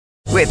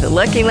With the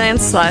Lucky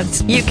Land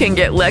Slots, you can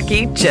get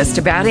lucky just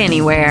about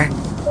anywhere.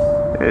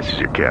 This is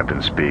your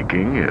captain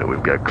speaking.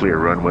 We've got clear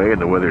runway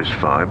and the weather's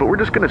fine, but we're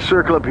just going to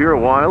circle up here a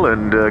while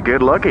and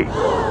get lucky.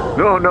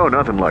 No,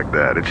 nothing like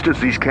that. It's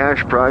just these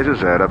cash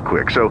prizes add up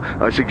quick. So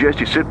I suggest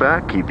you sit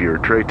back, keep your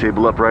tray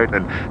table upright,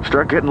 and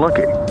start getting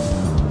lucky.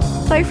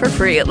 Play for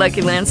free at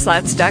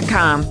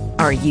LuckyLandSlots.com.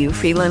 Are you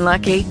feeling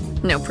lucky?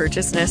 No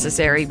purchase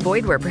necessary.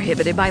 Void where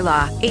prohibited by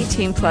law.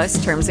 18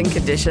 plus terms and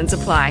conditions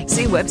apply.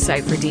 See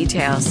website for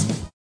details.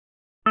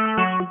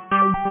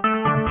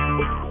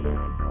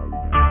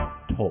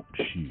 Talk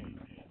shoes.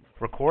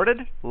 Recorded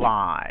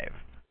live.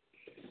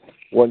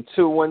 1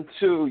 2 1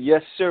 2.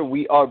 Yes, sir.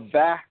 We are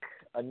back.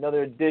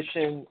 Another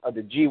edition of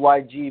the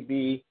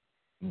GYGB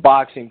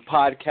Boxing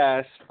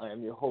Podcast. I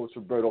am your host,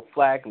 Roberto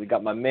Flack. We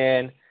got my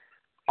man,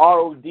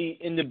 ROD,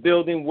 in the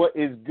building. What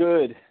is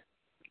good?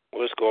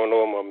 What's going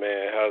on, my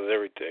man? How's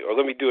everything? Or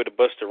let me do it to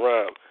bust a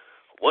rhyme.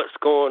 What's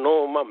going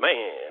on, my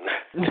man?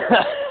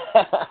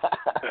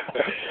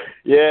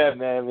 Yeah,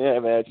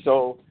 man.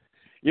 So,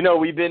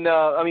 we've been,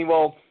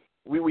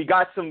 we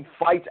got some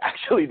fights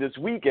actually this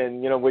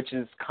weekend, which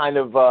is kind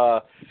of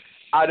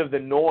out of the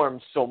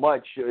norm so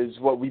much is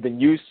what we've been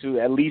used to,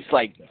 at least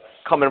like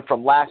coming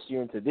from last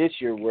year into this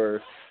year,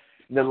 where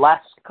the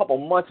last couple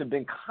months have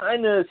been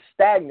kind of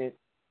stagnant.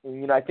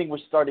 And, I think we're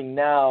starting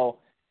now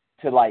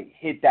to like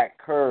hit that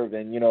curve,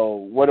 and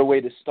what a way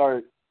to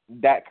start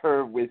that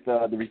curve with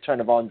the return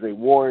of Andre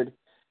Ward,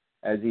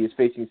 as he is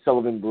facing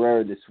Sullivan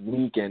Barrera this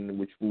weekend,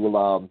 which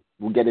we'll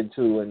get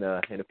into in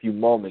a few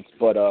moments.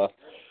 But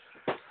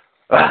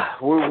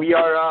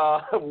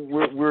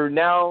we're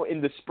now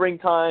in the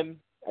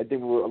springtime. I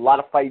think a lot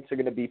of fights are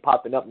going to be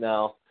popping up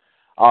now.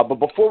 But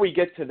before we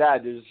get to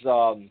that, there's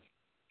some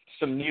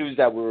news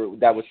that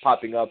was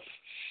popping up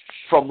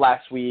from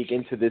last week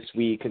into this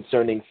week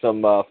concerning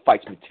some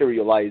fights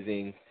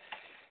materializing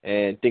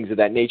and things of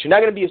that nature. Not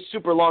going to be a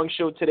super long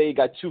show today.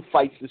 Got 2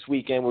 fights this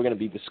weekend. We're going to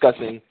be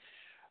discussing,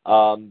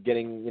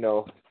 getting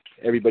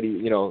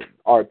everybody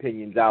our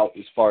opinions out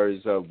as far as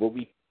what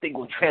we think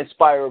will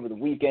transpire over the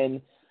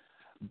weekend.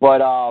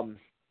 But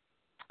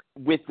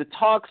with the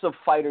talks of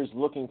fighters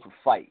looking for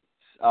fights,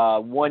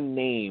 one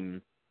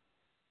name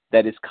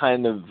that has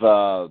kind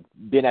of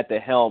been at the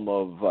helm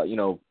of,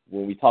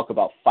 when we talk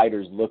about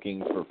fighters looking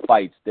for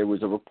fights, there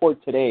was a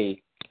report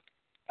today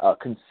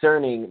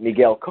concerning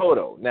Miguel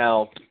Cotto.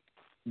 Now,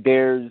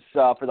 there's,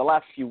 for the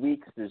last few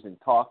weeks, there's been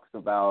talks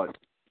about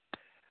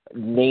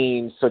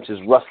names such as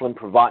Ruslan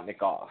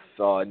Provatnikov,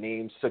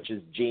 names such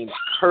as James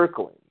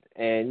Kirkland.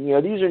 And,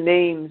 these are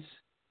names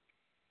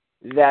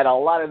that a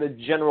lot of the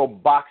general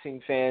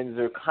boxing fans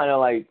are kind of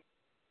like,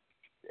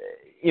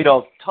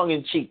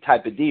 tongue-in-cheek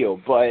type of deal.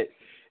 But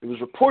it was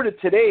reported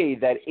today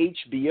that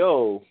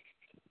HBO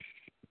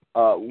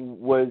I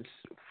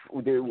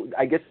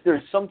guess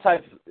there's some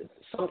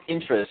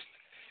interest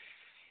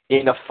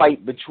in a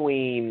fight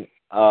between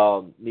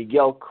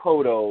Miguel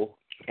Cotto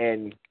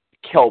and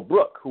Kell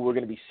Brook, who we're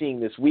going to be seeing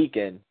this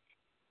weekend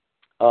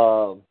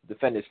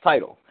defend his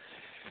title.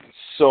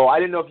 So I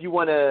don't know if you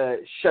want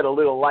to shed a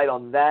little light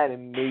on that,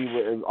 and maybe,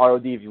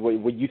 ROD,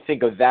 what you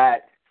think of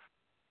that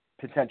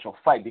potential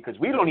fight, because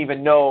we don't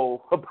even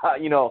know about,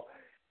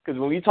 because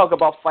when we talk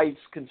about fights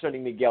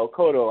concerning Miguel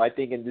Cotto, I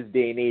think in this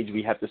day and age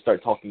we have to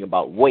start talking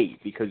about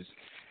weight, because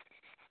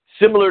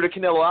similar to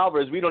Canelo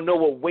Alvarez, we don't know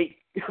what weight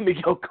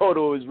Miguel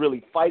Cotto is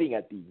really fighting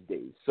at these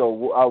days. So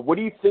what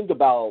do you think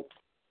about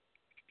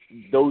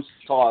those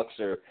talks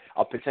or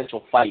a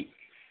potential fight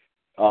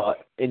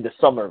in the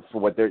summer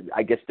for what they're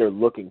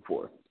looking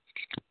for?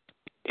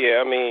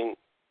 Yeah, when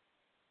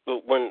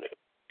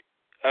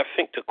I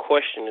think the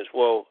question is,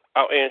 well,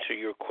 I'll answer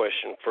your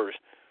question first.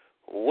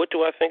 What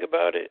do I think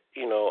about it?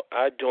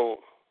 I don't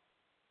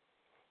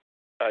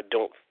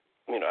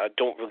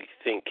really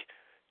think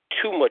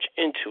too much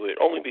into it,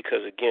 only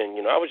because,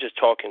 again, I was just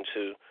talking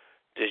to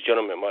this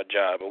gentleman at my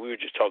job, and we were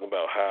just talking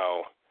about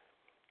how,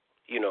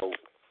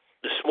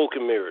 the smoke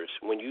and mirrors,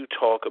 when you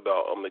talk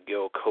about a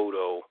Miguel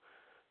Cotto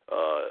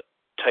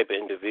type of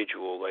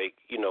individual, like,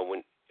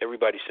 when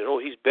everybody said, oh,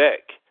 he's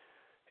back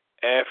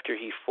after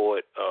he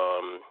fought,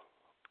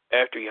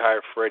 after he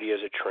hired Freddie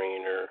as a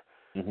trainer,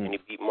 mm-hmm. and he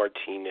beat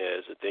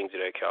Martinez and things of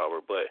that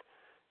caliber. But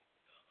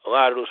a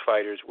lot of those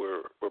fighters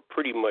were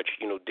pretty much,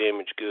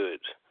 damaged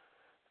goods.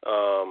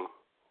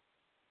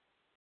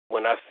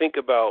 When I think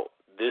about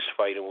this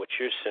fight and what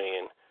you're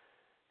saying,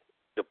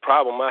 the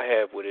problem I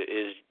have with it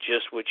is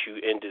just what you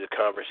ended the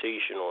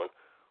conversation on.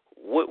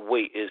 What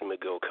weight is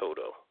Miguel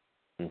Cotto?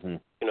 Mm-hmm.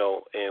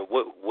 And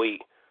what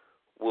weight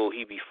will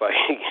he be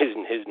fighting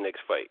in his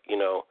next fight?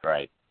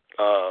 Right.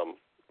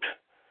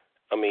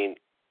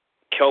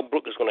 Kell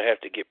Brook is going to have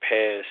to get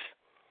past,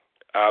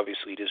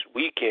 obviously, this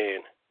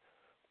weekend.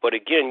 But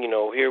again,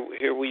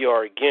 here we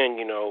are again,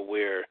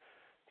 where,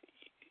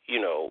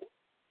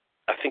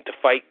 I think the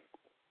fight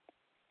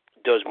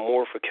does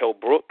more for Kell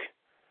Brook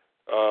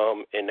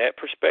in that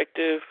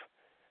perspective.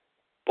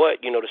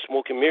 But, the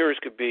smoke and mirrors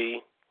could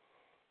be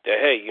that,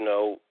 hey,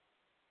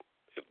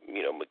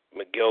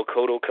 Miguel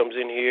Cotto comes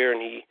in here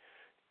and he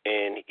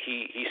and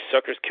he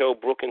suckers Kell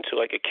Brook into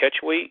like a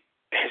catch weight,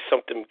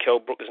 something Kell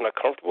Brook is not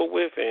comfortable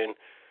with, and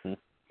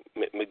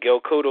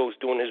Miguel Cotto's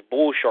doing his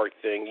bull shark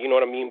thing. You know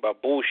what I mean by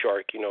bull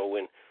shark?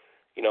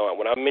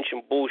 When I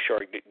mention bull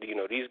shark,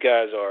 these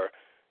guys are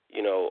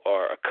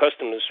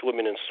accustomed to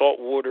swimming in salt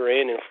water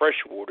and in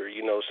fresh water.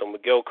 So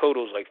Miguel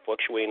Cotto's like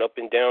fluctuating up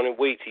and down in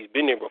weights. He's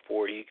been there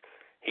before. He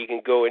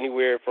can go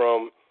anywhere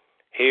from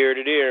here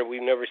to there.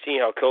 We've never seen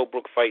how Kell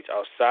Brook fights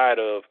outside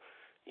of,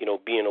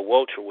 being a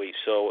welterweight.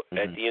 So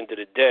at the end of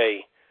the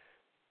day,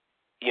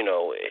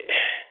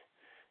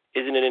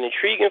 isn't it an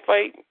intriguing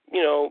fight?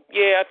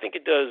 Yeah, I think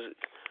it does.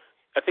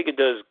 I think it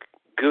does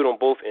good on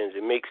both ends.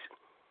 It makes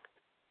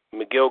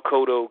Miguel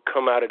Cotto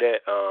come out of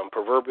that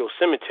proverbial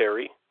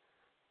cemetery,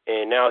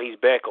 and now he's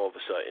back all of a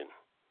sudden.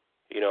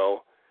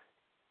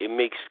 It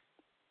makes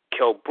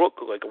Kell Brook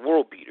look like a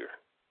world beater.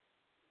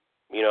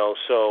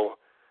 So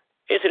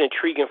it's an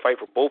intriguing fight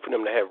for both of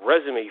them to have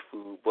resume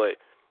food, but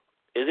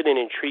is it an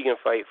intriguing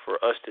fight for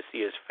us to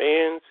see as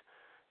fans?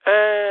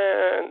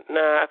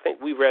 Nah, I think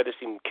we'd rather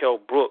see Kell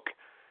Brook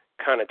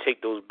kind of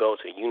take those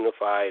belts and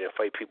unify it and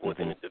fight people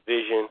within the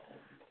division.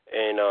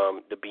 And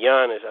to be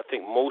honest, I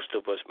think most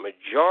of us,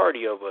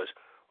 majority of us,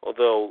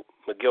 although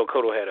Miguel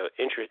Cotto had a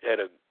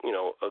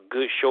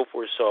good show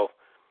for himself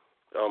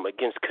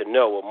against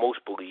Canelo,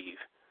 most believe,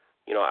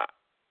 it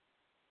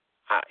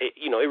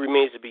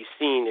remains to be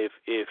seen if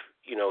he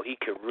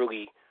can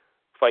really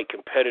fight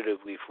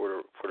competitively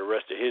for the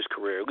rest of his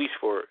career, at least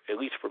for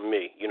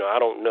me. I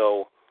don't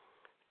know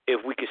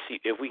if we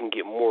can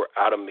get more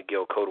out of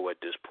Miguel Cotto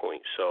at this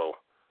point. So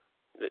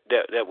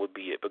that would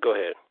be it. But go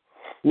ahead.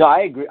 No,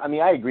 I agree.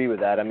 I agree with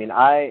that.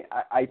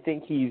 I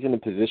think he's in a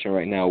position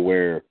right now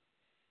where,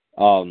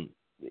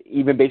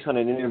 even based on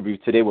an interview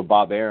today with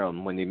Bob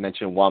Arum, when they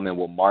mentioned Juan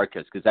Manuel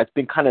Marquez, because that's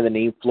been kind of the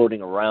name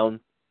floating around,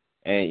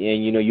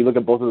 and you look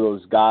at both of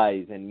those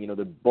guys, and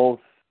they're both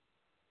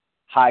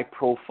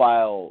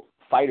high-profile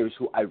fighters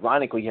who,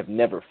 ironically, have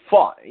never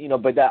fought.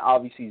 But that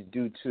obviously is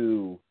due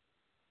to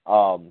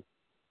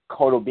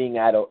Cotto being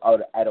at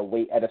a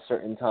weight at a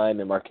certain time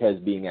and Marquez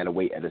being at a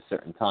weight at a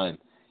certain time.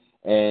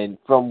 And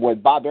from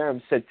what Bob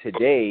Arum said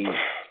today,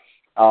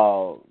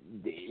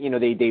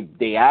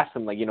 they asked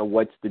him,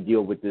 what's the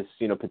deal with this,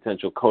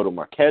 potential Cotto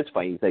Marquez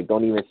fight? He's like,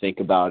 don't even think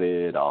about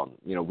it.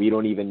 We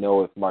don't even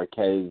know if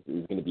Marquez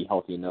is going to be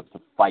healthy enough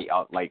to fight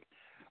out like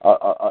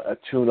a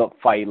tune-up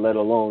fight, let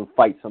alone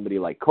fight somebody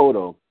like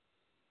Cotto.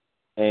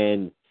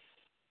 And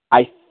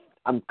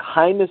I'm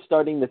kind of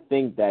starting to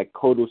think that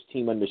Cotto's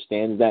team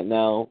understands that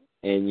now.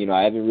 And,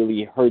 I haven't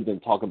really heard them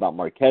talk about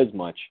Marquez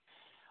much.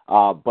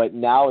 But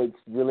now it's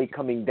really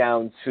coming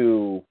down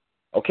to,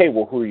 okay,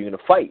 well, who are you going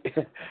to fight?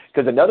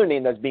 Because another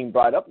name that's being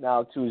brought up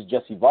now, too, is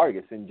Jesse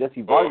Vargas. And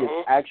Jesse Vargas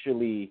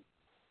actually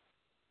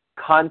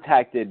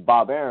contacted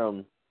Bob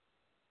Arum,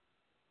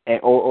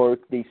 or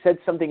they said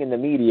something in the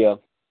media,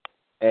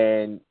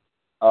 and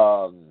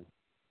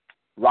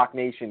Rock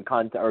Nation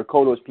or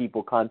Cotto's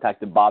people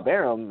contacted Bob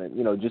Arum,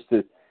 and, just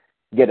to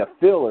get a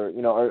feel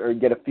or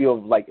get a feel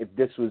of, like, if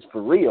this was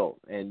for real.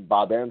 And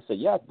Bob Arum said,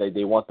 yeah,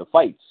 they want the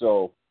fight.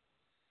 So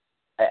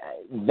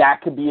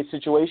that could be a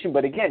situation.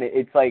 But, again,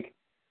 it's like,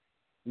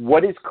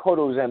 what is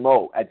Cotto's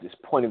MO at this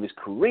point of his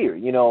career?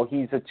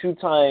 He's a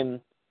two-time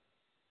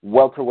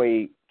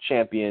welterweight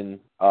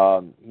champion.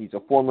 He's a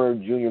former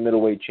junior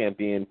middleweight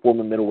champion,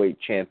 former middleweight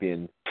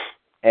champion.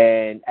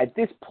 And at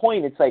this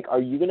point, it's like, are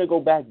you going to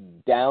go back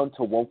down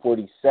to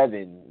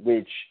 147,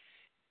 which,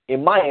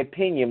 in my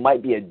opinion,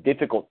 might be a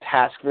difficult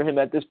task for him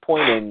at this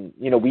point. And,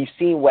 we've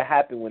seen what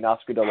happened when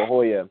Oscar De La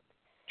Hoya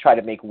tried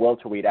to make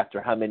welterweight after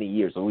how many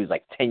years? It was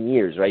like 10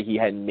 years, right? He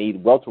hadn't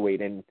made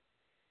welterweight, and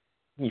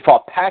he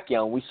fought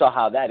Pacquiao, and we saw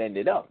how that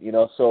ended up,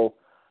 So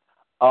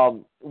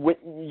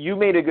you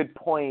made a good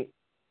point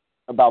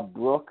about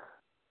Brook.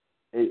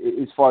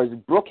 As far as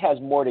Brook has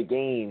more to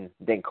gain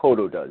than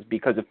Cotto does,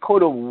 because if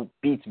Cotto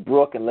beats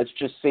Brook, and let's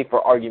just say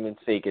for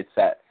argument's sake it's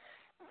at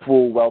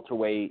full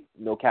welterweight,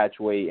 no catch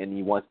weight, and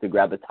he wants to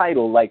grab the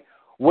title, like,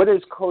 what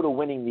does Cotto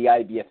winning the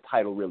IBF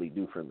title really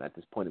do for him at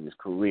this point in his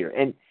career?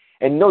 And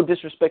no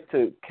disrespect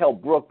to Kell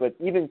Brook, but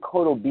even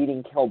Cotto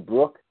beating Kell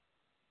Brook,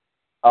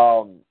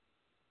 I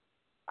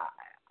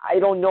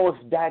don't know if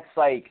that's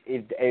like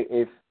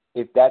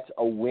if that's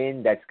a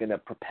win that's going to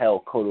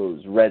propel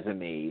Cotto's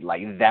resume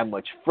like that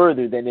much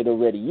further than it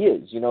already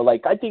is.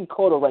 Like, I think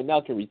Cotto right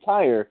now can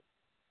retire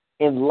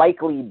and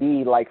likely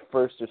be like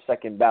first or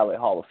second ballot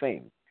Hall of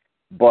Fame.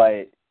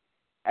 But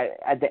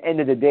at the end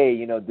of the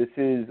day, this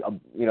is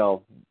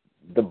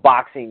the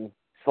boxing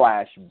 /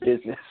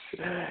 business,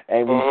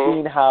 and we've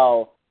seen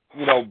how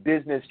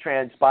business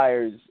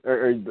transpires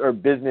or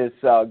business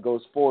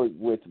goes forward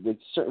with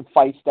certain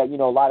fights that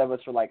a lot of us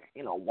are like,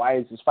 why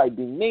is this fight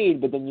being made?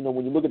 But then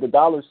when you look at the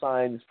dollar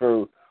signs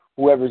for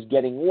whoever's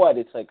getting what,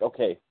 it's like,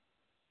 okay,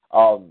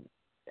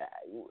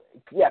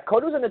 yeah,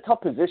 Cotto's in a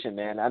tough position,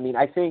 man.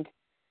 I think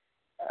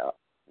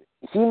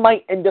he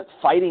might end up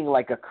fighting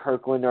like a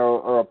Kirkland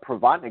or a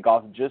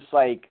Provodnikov, just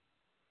like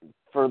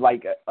for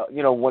like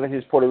one of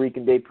his Puerto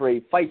Rican Day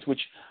Parade fights,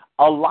 which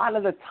a lot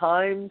of the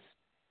times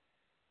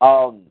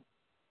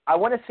I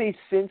want to say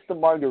since the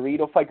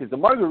Margarito fight, because the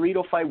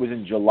Margarito fight was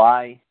in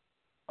July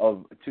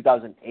of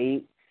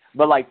 2008.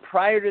 But, like,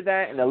 prior to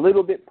that and a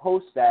little bit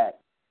post that,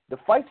 the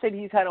fights that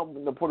he's had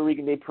on the Puerto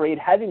Rican Day Parade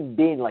haven't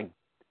been, like,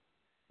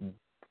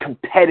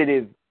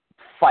 competitive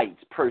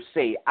fights per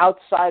se,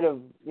 outside of,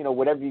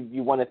 whatever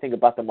you want to think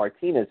about the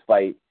Martinez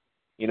fight.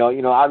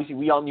 Obviously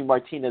we all knew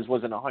Martinez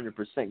wasn't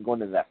 100%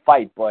 going into that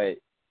fight, but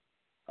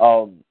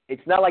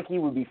it's not like he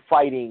would be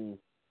fighting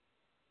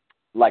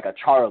like a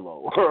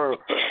Charlo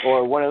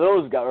or one of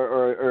those guys,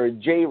 or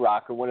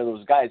J-Rock or one of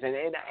those guys. And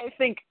I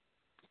think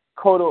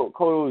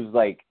Cotto's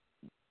like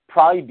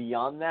probably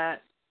beyond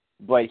that,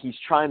 but he's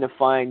trying to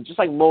find, just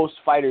like most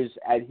fighters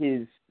at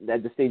the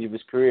stage of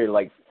his career,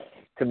 like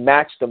to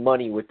match the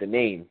money with the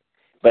name.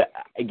 But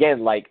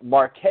again, like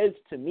Marquez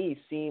to me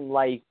seemed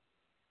like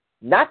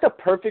not the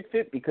perfect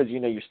fit because,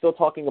 you're still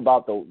talking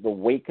about the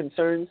weight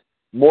concerns,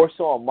 more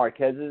so on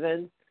Marquez's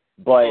end,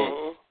 but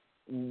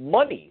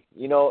money,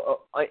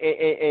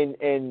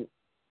 and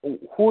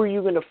who are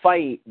you going to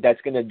fight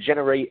that's going to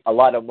generate a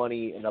lot of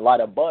money and a lot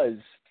of buzz,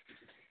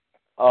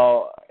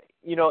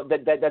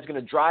 that's going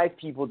to drive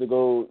people to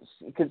go,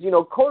 because,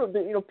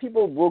 Cotto,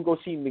 people will go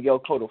see Miguel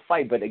Cotto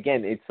fight, but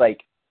again, it's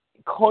like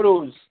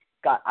Cotto's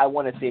got, I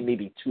want to say,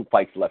 maybe 2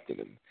 fights left of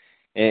him,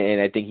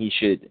 and I think he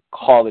should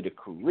call it a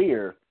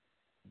career,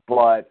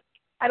 but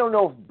I don't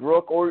know if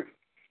Brook or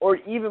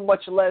even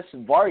much less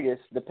Vargas,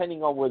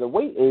 depending on where the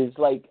weight is,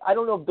 like, I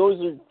don't know if those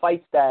are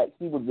fights that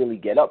he would really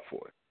get up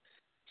for.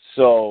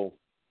 So,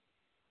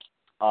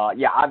 I'm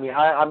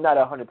not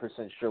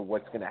 100% sure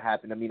what's going to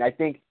happen. I mean, I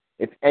think,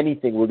 if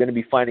anything, we're going to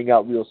be finding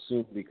out real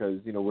soon because,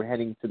 we're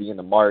heading to the end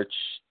of March,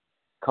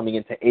 coming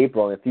into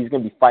April. And if he's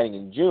going to be fighting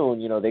in June,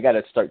 they got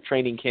to start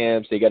training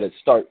camps. They got to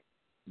start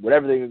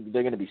whatever they're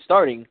going to be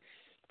starting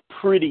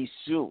pretty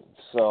soon.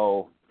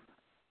 So,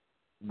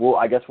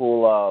 I guess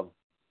we'll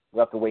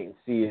have to wait and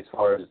see as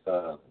far as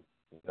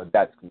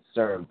that's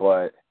concerned.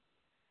 But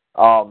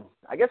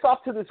I guess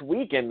off to this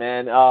weekend,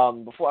 man. I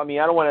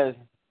don't want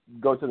to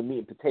go to the meat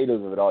and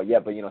potatoes of it all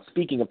yet, but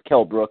speaking of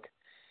Kell Brook,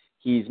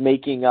 he's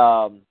making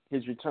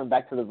his return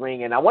back to the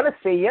ring, and I want to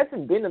say he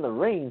hasn't been in the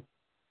ring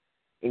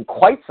in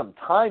quite some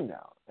time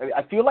now.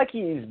 I feel like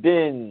he's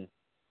been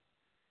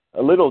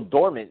a little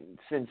dormant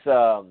since.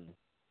 Has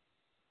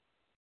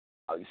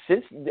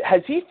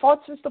he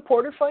fought since the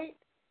Porter fight?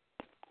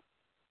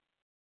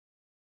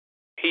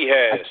 He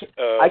has.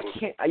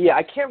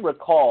 I can't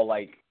recall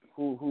like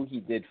who he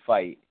did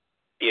fight.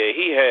 Yeah,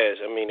 he has.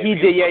 I mean, he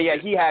did. Yeah.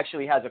 He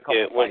actually has a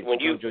couple fights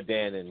with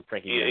Jordan and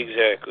Frankie. Yeah,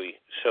 exactly.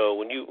 So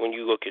when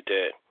you look at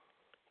that,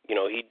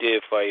 he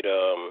did fight.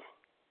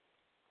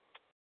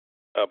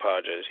 I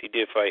apologize. He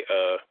did fight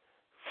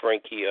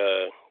Frankie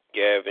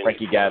Gavin.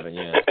 Frankie Gavin,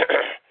 yeah.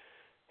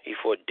 He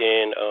fought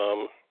Dan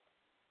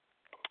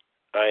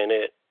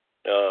Ionette.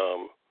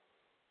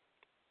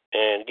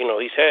 And,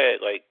 he's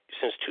had, like,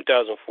 since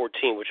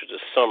 2014, which was the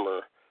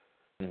summer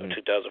of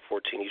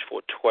 2014, he's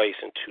fought twice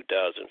in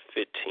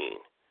 2015.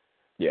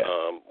 Yeah.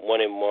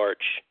 One in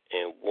March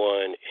and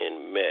one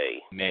in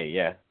May. May,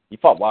 yeah. He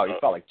fought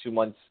like 2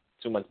 months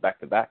back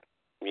to back.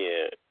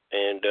 Yeah.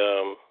 And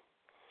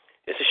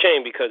it's a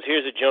shame because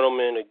here's a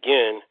gentleman,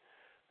 again,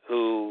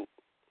 who,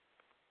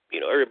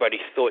 everybody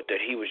thought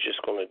that he was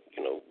just going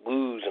to,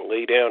 lose and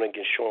lay down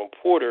against Sean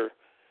Porter.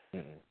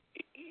 Mm-hmm.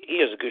 He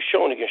has a good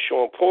showing against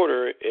Sean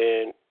Porter,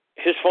 and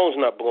his phone's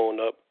not blowing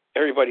up.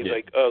 Everybody's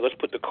like, let's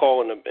put the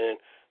call in and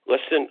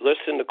let's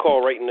send the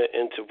call right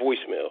into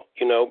voicemail,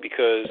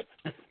 because,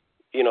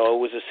 it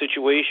was a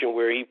situation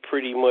where he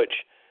pretty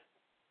much,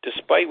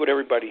 despite what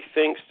everybody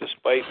thinks,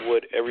 despite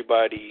what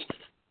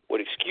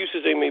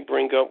excuses they may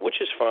bring up,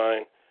 which is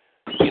fine,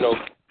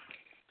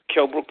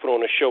 Kell Brook put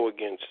on a show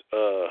against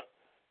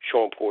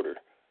Sean Porter,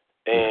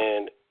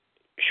 and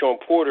Sean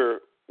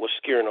Porter was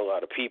scaring a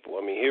lot of people.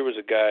 I mean, here was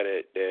a guy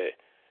that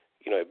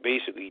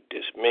basically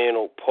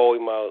dismantled Paulie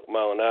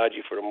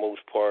Malignaggi for the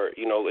most part.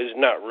 It's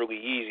not really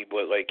easy,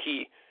 but like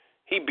he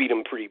beat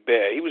him pretty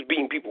bad. He was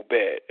beating people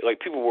bad. Like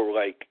people were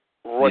like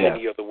running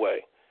the other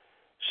way.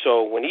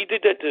 So when he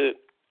did that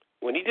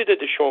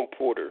to Sean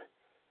Porter,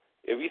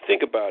 if you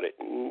think about it,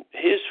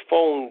 his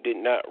phone did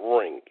not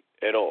ring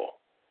at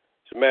all.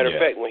 As a matter of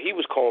fact, when he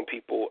was calling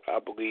people, I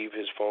believe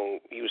his phone,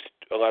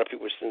 a lot of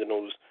people were sending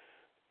those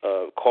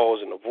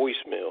calls in a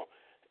voicemail.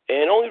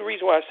 And the only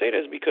reason why I say that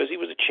is because he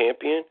was a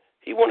champion.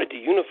 He wanted to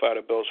unify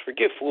the belts.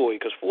 Forget Floyd,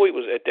 because Floyd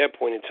was, at that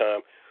point in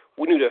time,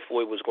 we knew that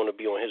Floyd was going to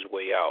be on his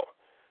way out.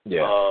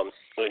 Yeah.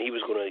 And he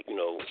was going to,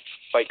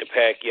 fight the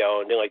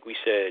Pacquiao, and then, like we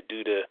said,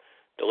 do the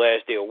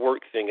last day of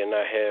work thing and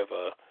not have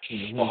a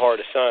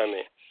hard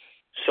assignment.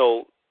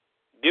 So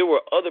there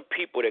were other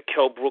people that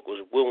Kell Brook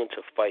was willing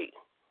to fight.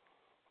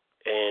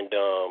 And,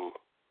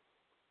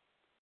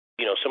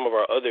 some of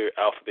our other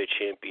alphabet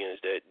champions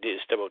that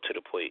did step up to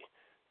the plate.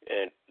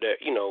 And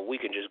that, we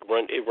can just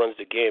it runs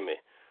the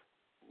gamut.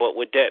 But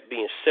with that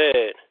being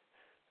said,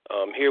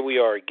 here we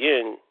are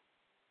again,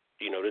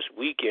 this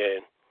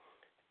weekend,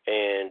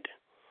 and,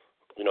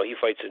 he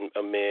fights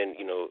a man,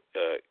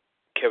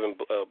 Kevin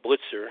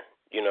Blitzer,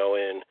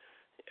 and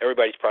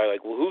everybody's probably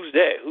like, well, who's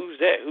that? Who's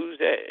that? Who's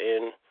that?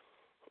 And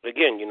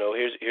again,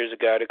 here's a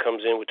guy that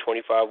comes in with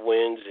 25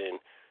 wins and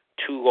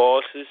 2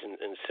 losses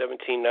and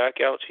 17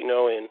 knockouts,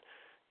 and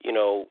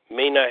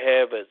may not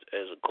have as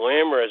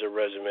glamour as a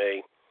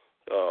resume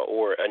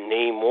or a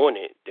name on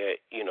it that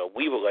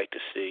we would like to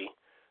see.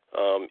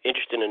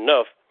 Interesting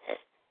enough,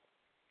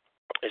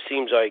 it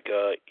seems like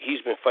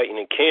he's been fighting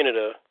in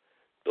Canada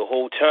the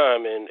whole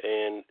time,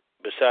 and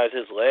besides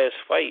his last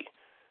fight,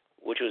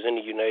 which was in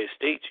the United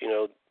States,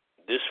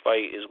 this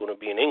fight is going to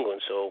be in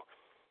England. So,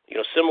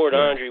 similar to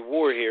Andre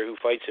Ward here, who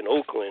fights in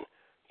Oakland,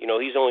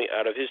 he's only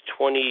out of his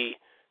 20.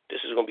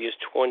 This is going to be his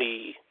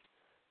 20.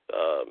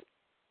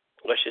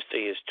 Let's just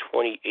say his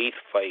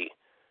 28th fight,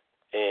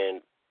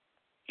 and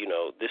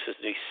this is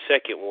the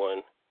second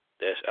one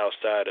that's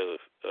outside of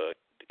the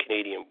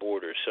Canadian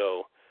border.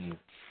 So,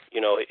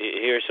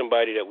 here's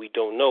somebody that we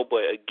don't know.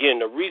 But again,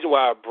 the reason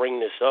why I bring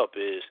this up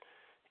is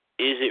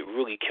it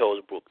really Kell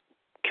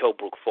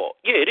Brook's fault?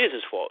 Yeah, it is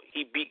his fault.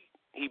 He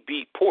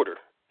beat Porter.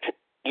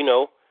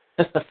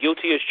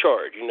 Guilty as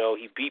charged.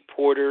 He beat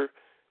Porter.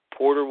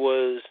 Porter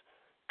was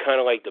kind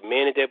of like the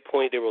man at that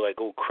point. They were like,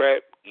 oh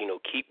crap,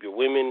 keep your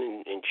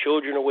women and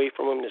children away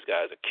from him. This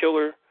guy's a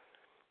killer.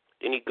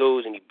 Then he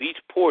goes and he beats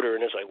Porter,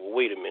 and it's like, well,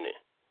 wait a minute.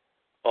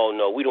 Oh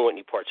no, we don't want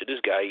any parts of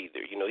this guy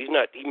either. He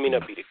may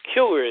not be the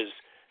killer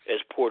as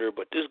Porter,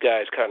 but this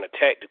guy is kind of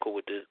tactical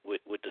with the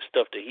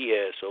stuff that he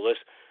has. So let's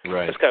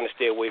kind of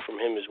stay away from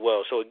him as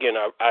well. So again,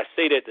 I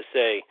say that to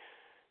say,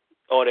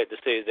 all that to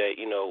say is that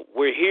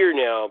we're here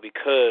now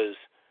because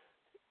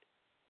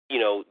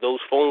those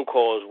phone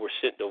calls were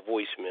sent to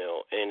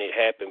voicemail, and it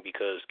happened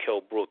because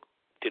Kell Brook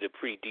did a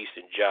pretty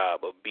decent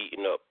job of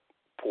beating up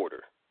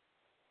Porter.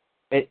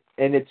 And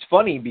it's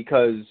funny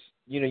because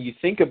you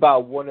think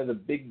about one of the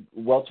big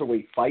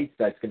welterweight fights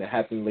that's going to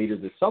happen later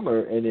this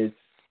summer, and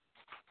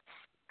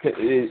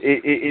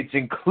it's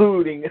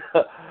including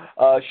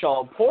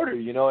Sean Porter,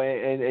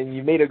 and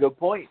you made a good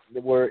point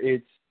where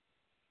it's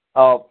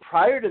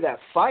prior to that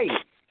fight.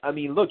 I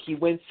mean, look, he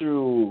went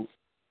through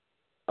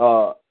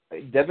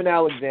Devin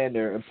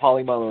Alexander and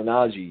Paulie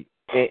Malignaggi,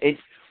 and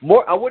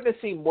more. I wouldn't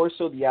have seen more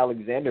so the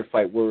Alexander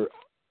fight where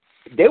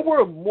there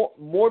were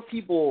more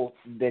people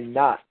than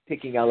not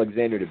picking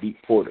Alexander to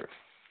beat Porter,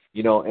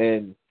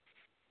 and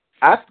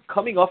after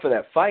coming off of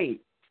that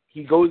fight,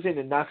 he goes in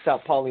and knocks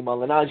out Paulie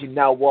Malignaggi.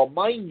 Now, while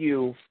mind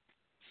you,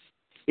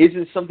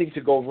 isn't something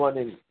to go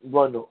run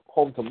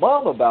home to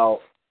mom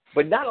about,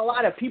 but not a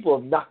lot of people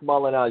have knocked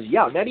Malignaggi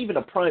out. Not even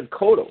a prime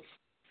Cotto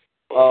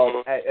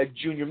at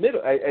junior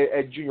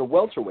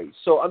welterweight.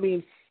 So I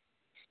mean,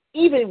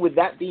 even with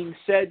that being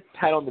said,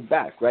 pat on the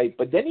back, right?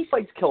 But then he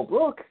fights Kell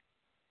Brook,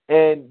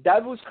 and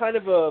that was kind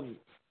of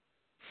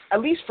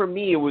at least for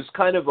me, it was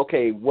kind of,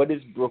 okay, what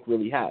does Brook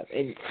really have?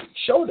 And it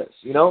showed us,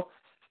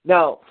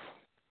 Now,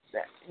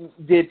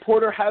 did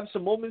Porter have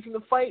some moments in the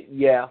fight?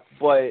 Yeah,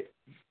 but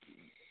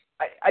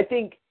I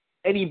think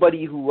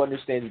anybody who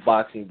understands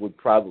boxing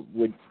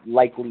would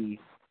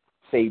likely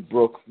say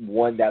Brook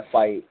won that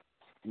fight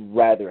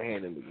rather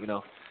handily,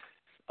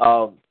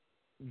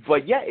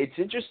 But yeah, it's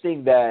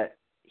interesting that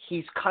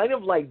he's kind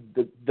of like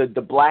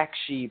the black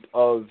sheep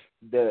of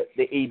the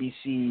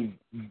ABC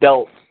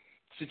belt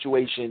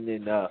situation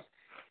in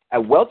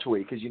at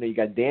welterweight, because you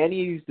got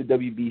Danny, who's the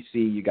WBC,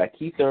 you got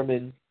Keith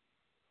Thurman,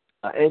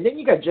 and then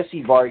you got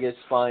Jesse Vargas,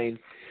 fine.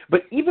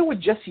 But even with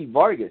Jesse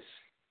Vargas,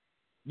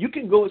 you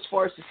can go as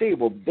far as to say,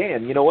 well,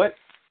 damn, you know what?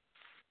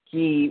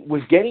 He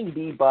was getting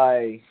beat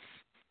by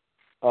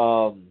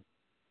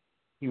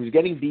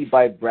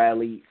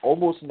Bradley,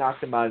 almost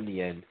knocked him out in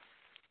the end.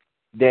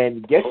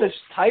 Then gets a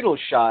title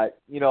shot,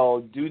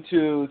 due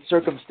to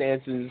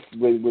circumstances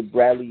with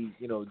Bradley,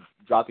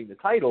 dropping the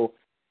title.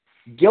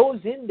 Goes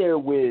in there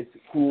with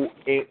who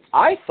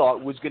I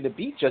thought was going to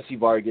beat Jesse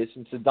Vargas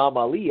and Saddam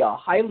Ali, a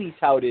highly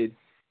touted,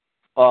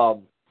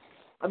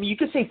 you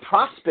could say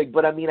prospect,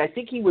 but I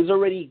think he was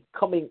already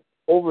coming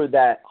over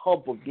that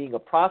hump of being a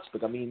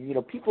prospect.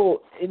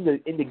 People in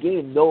the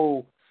game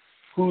know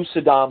who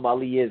Saddam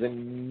Ali is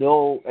and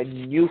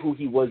knew who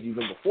he was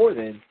even before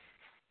then.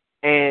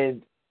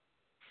 And,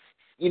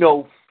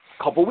 a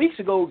couple weeks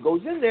ago,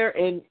 goes in there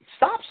and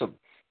stops him.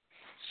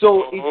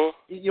 So,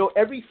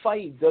 every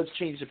fight does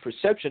change the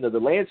perception of the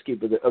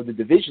landscape of the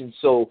division.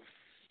 So,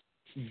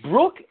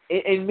 Brook,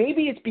 and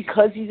maybe it's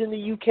because he's in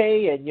the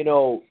UK and,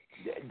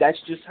 that's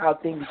just how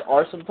things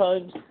are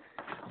sometimes.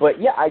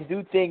 But, yeah, I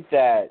do think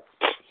that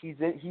he's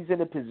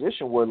in a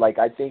position where,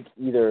 I think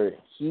either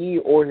he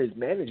or his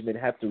management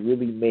have to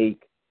really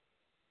make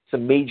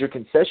some major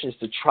concessions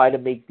to try to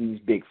make these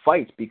big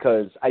fights,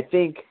 because I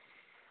think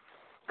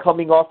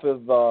coming off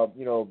of,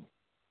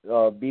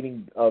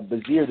 beating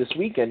Bazir this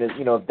weekend,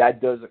 if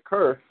that does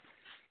occur,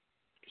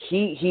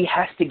 he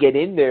has to get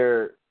in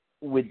there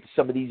with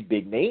some of these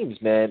big names,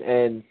 man.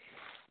 And,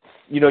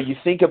 you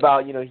think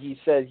about, he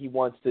said he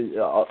wants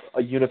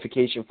a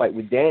unification fight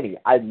with Danny.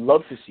 I'd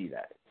love to see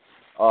that.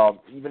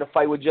 Even a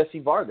fight with Jesse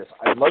Vargas,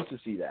 I'd love to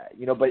see that.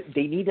 But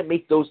they need to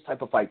make those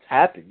type of fights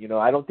happen.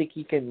 I don't think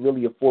he can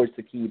really afford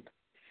to keep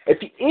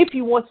if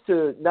he wants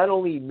to not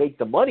only make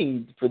the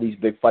money for these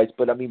big fights,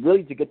 but I mean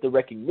really to get the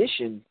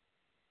recognition.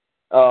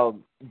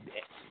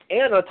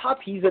 And on top,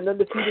 he's an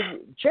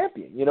undefeated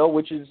champion,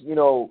 which is,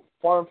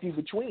 far and few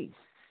between.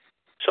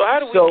 So how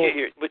do we get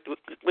here?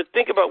 But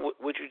think about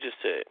what you just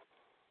said.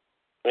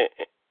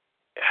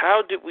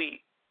 How did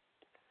we,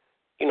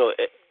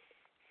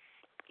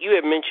 you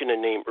had mentioned a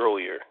name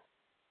earlier,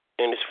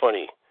 and it's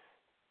funny.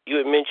 You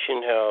had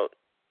mentioned how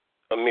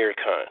Amir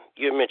Khan.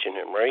 You had mentioned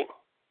him, right?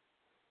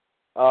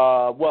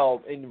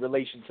 Well, in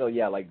relation to,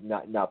 like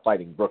not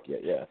fighting Brook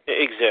yet, yeah.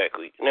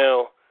 Exactly.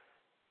 Now,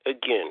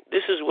 again,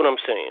 this is what I'm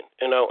saying,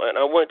 and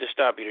I wanted to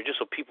stop you there just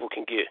so people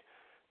can get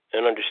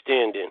an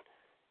understanding.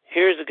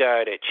 Here's a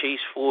guy that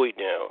chased Floyd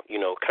down,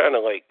 kind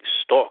of like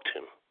stalked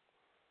him.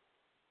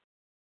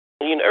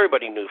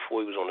 Everybody knew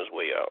Floyd was on his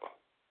way out.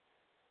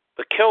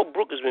 But Kell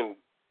Brook has been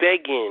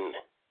begging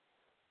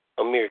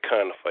Amir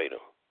Khan to fight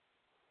him.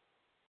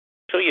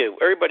 So, yeah,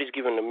 everybody's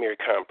giving Amir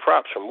Khan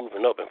props for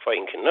moving up and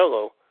fighting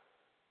Canelo.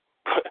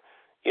 But,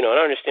 and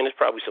I understand there's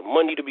probably some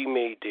money to be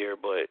made there,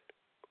 but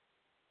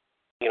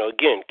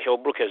again, Kell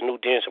Brook has no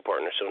dancing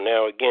partner. So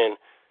now, again,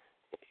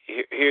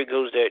 here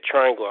goes that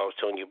triangle I was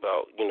telling you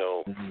about.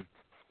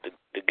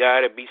 The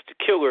guy that beats the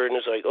killer, and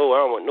it's like, oh,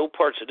 I don't want no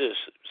parts of this.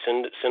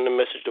 Send a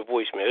message to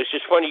voicemail. It's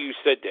just funny you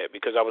said that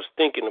because I was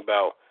thinking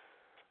about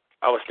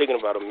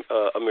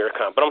Amir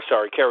Khan. But I'm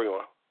sorry, carry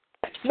on.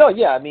 No,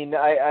 yeah, I mean,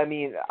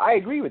 I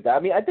agree with that. I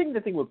mean, I think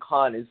the thing with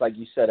Khan is, like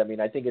you said, I mean,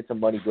 I think it's a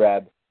money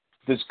grab.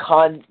 Is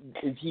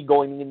he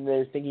going in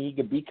there thinking he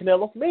could beat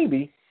Canelo?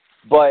 Maybe,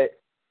 but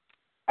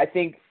I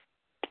think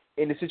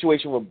in a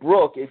situation with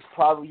Brook, he's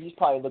probably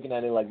looking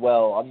at it like,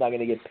 well, I'm not going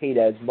to get paid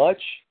as much,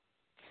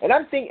 and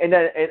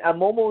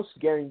I'm almost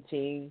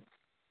guaranteeing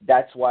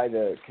that's why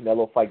the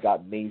Canelo fight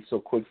got made so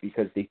quick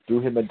because they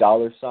threw him a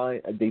dollar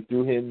sign, they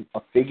threw him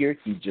a figure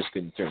he just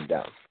couldn't turn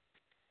down,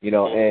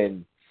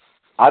 and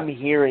I'm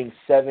hearing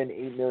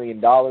 $7-8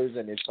 million,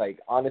 and it's like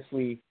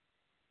honestly,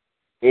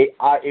 it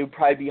would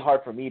probably be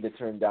hard for me to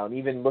turn down,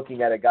 even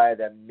looking at a guy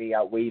that may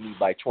outweigh me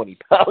by 20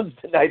 pounds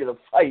the night of the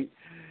fight.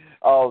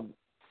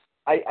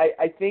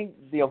 I think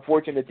the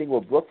unfortunate thing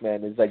with Brook,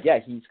 man, is that, yeah,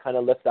 he's kind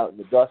of left out in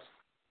the dust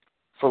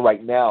for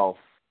right now.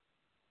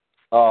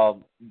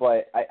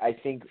 But I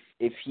think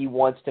if he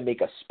wants to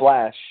make a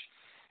splash,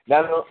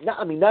 not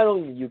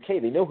only in the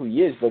UK, they know who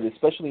he is, but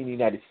especially in the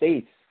United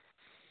States,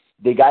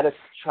 they got to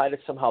try to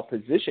somehow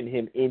position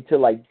him into,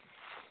 like,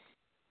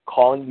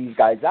 calling these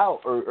guys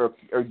out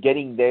or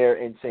getting there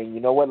and saying, you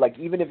know what, like,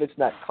 even if it's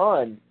not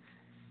Khan,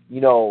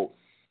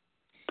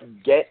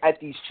 get at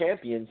these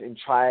champions and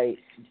try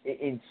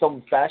in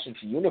some fashion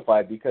to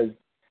unify, because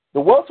the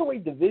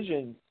welterweight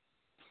division,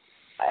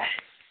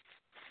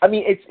 I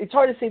mean, it's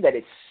hard to say that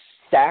it's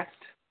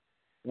stacked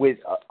with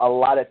a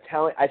lot of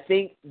talent. I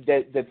think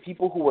that the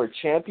people who are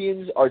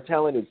champions are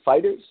talented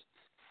fighters,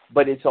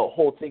 but it's a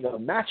whole thing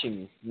of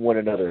matching one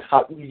another.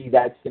 How easy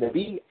that's going to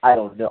be, I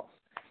don't know.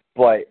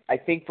 But I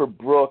think for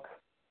Brook,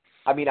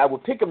 I mean, I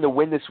would pick him to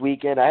win this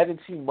weekend. I haven't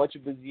seen much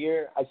of his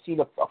year. I've seen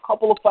a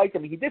couple of fights. I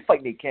mean, he did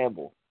fight Nate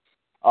Campbell,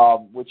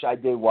 which I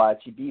did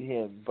watch. He beat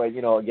him. But,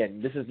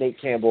 again, this is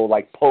Nate Campbell,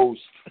 like,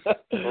 post.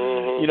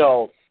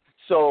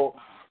 So,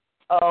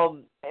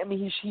 I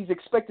mean, he's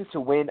expected to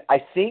win. I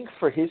think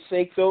for his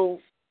sake, though,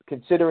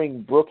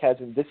 considering Brook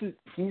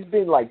he's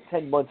been, like,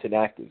 10 months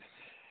inactive.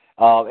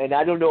 And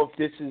I don't know if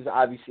this is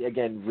obviously,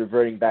 again,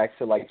 reverting back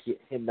to, like,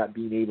 him not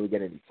being able to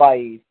get any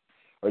fights,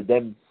 or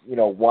them,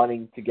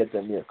 wanting to get the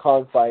Amir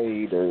Khan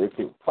fight, or if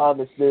they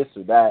promised this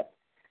or that.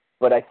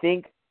 But I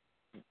think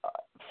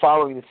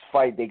following this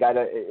fight, they got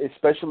to,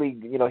 especially,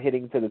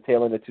 hitting to the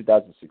tail end of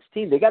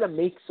 2016, they got to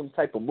make some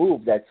type of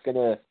move that's going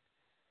to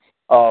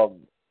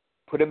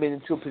put him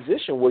into a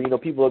position where,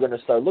 people are going to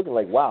start looking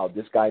like, wow,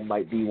 this guy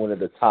might be one of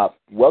the top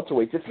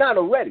welterweights. It's not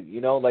already,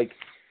 like,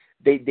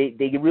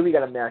 they really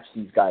got to match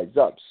these guys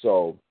up.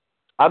 So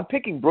I'm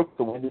picking Brook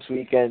to win this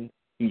weekend.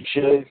 He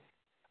should.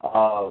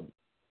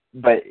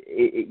 But,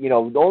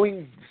 the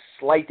only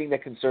slight thing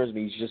that concerns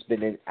me, he's just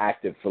been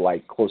inactive for,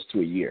 like, close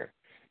to a year.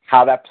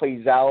 How that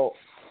plays out,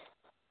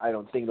 I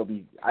don't think it'll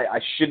be –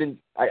 I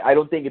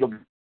don't think it'll be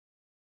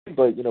 –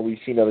 but, we've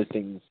seen other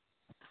things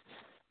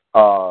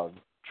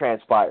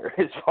transpire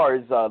as far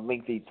as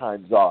lengthy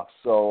times off.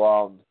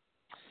 So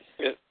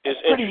it's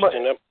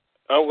interesting.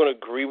 I'm going to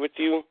agree with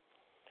you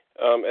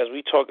as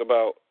we talk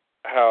about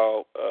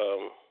how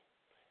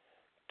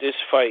this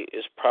fight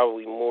is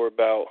probably more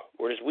about –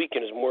 or this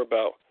weekend is more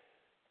about –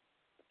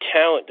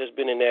 talent that's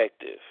been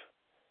inactive.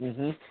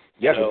 Mm-hmm.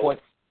 Yeah, good point.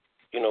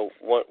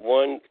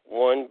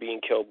 One being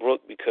Kell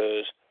Brook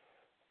because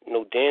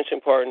no dancing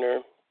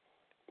partner,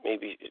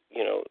 maybe,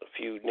 a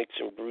few nicks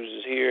and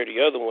bruises here. The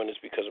other one is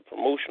because of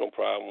promotional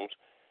problems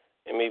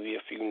and maybe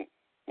a few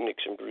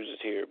nicks and bruises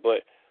here.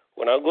 But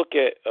when I look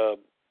at,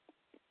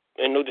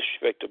 and no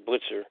disrespect to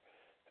Blitzer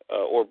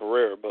or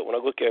Barrera, but when I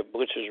look at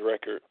Blitzer's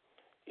record,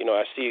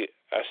 I see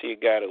a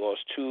guy that has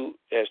two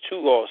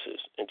losses,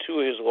 and two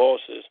of his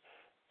losses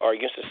are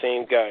against the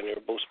same guy, and they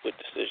were both split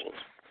decisions.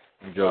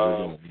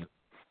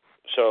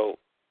 So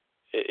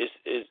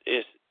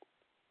is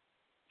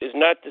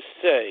not to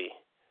say,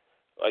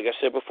 like I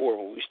said before,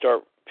 when we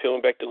start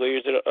peeling back the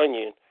layers of the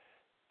onion,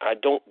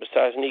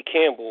 besides Nate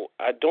Campbell,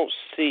 I don't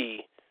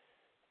see,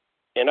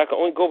 and I can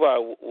only go by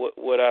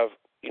what I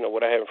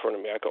have in front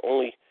of me.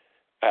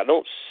 I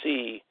don't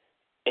see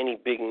any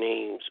big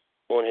names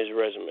on his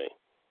resume.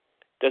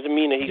 Doesn't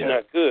mean that he's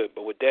not good,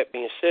 but with that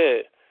being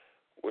said,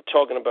 we're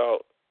talking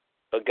about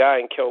a guy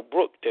in Kell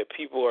Brook that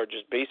people are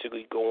just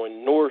basically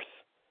going north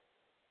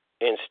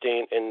and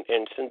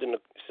sending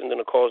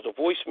the calls to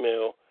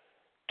voicemail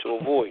to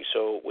avoid.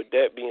 So with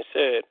that being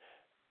said,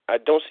 I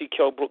don't see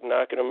Kell Brook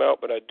knocking him out,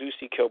 but I do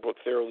see Kell Brook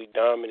thoroughly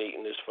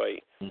dominating this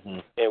fight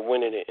and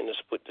winning it in a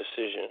split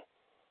decision.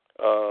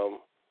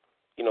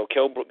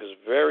 Kell Brook is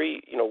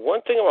very,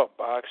 one thing about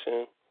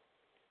boxing,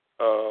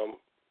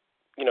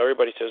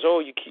 everybody says, oh,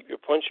 you keep your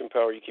punching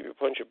power,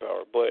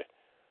 but,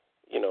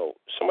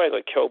 somebody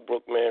like Kell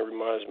Brook, man,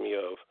 reminds me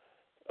of,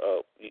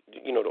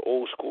 the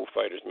old school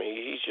fighters, man.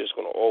 He's just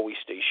going to always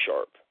stay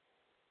sharp.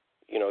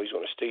 He's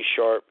going to stay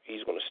sharp.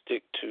 He's going to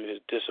stick to his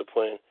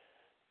discipline.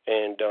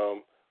 And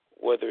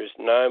whether it's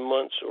 9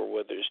 months or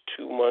whether it's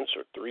 2 months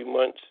or 3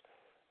 months,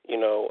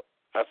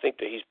 I think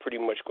that he's pretty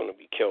much going to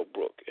be Kell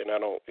Brook, and I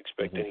don't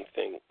expect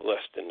anything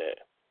less than that.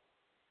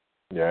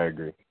 Yeah,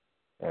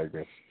 I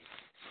agree.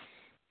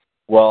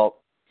 Well,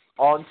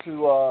 on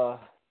to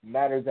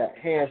matters at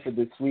hand for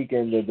this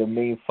weekend, the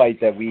main fight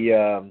that we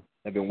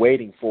have been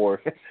waiting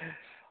for.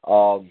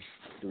 The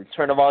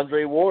return of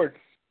Andre Ward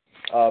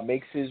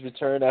makes his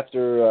return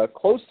after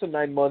close to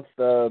 9 months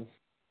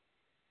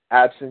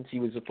absence. He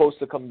was supposed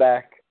to come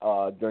back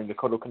during the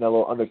Cotto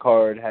Canelo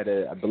undercard, had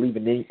I believe a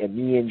knee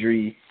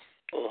injury,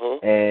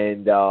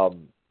 and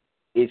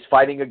is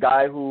fighting a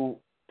guy who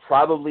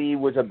probably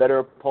was a better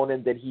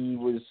opponent than he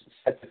was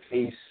set to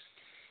face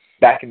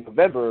back in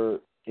November,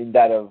 in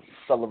that of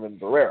Sullivan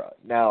Barrera.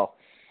 Now,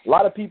 a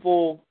lot of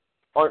people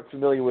aren't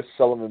familiar with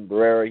Sullivan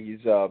Barrera.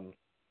 He's a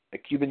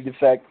Cuban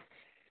defect.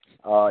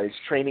 Is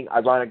training,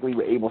 ironically,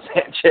 with Abel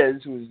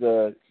Sanchez, who's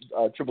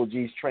Triple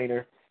G's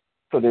trainer.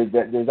 So there's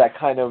that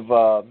kind of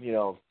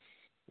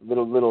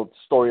little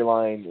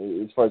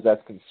storyline as far as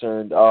that's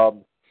concerned.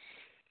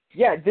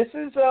 This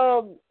is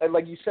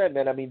like you said,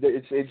 man. I mean,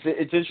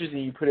 it's interesting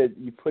you put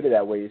it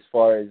that way as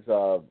far as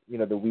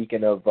the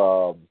weekend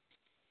of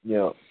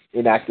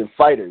inactive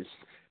fighters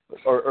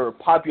or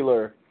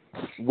popular,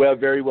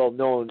 very well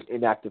known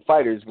inactive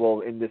fighters. Well,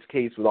 in this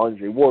case with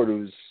Andre Ward,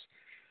 who's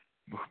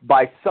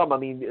by some, I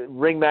mean,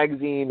 Ring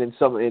Magazine and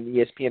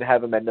ESPN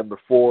have him at number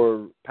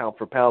 4 pound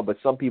for pound, but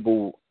some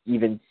people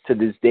even to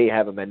this day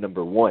have him at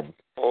number 1.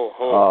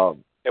 So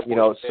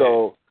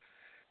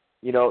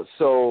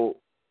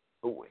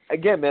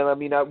again, man, I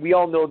mean, we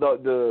all know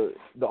the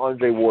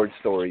Andre Ward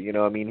story.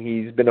 I mean,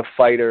 he's been a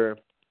fighter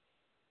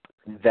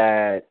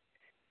that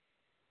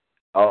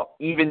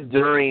even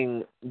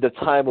during the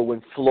time of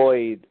when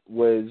Floyd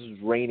was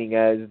reigning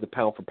as the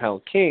pound for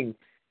pound king,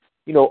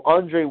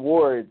 Andre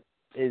Ward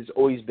has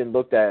always been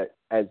looked at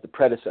as the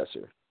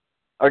predecessor,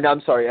 as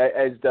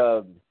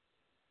the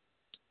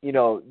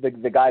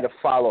guy to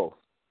follow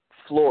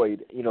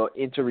Floyd,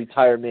 into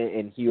retirement,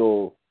 and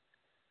he'll,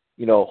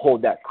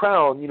 hold that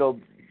crown,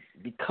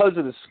 because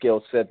of the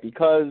skill set,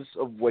 because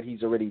of what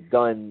he's already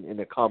done and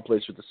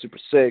accomplished with the Super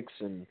 6,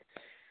 and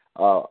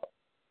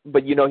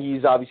but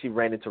he's obviously he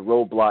ran into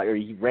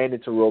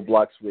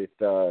roadblocks with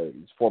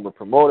his former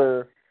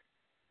promoter,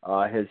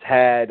 has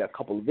had a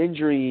couple of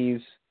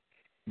injuries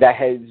that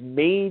has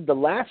made the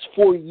last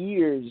 4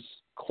 years,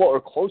 or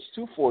close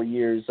to 4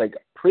 years, like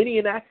pretty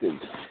inactive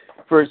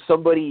for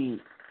somebody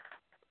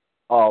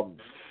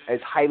as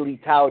highly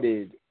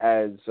touted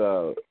as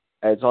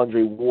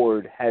Andre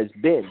Ward has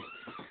been.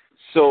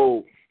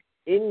 So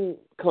in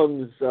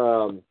comes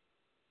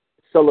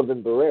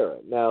Sullivan Barrera.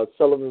 Now,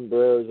 Sullivan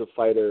Barrera is a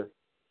fighter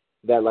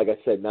that, like I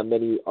said, not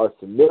many are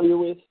familiar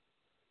with.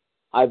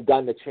 I've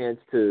gotten a chance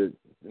to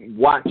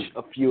watch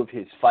a few of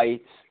his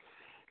fights.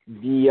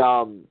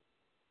 I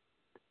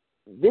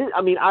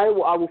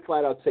will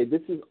flat out say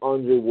this is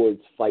Andre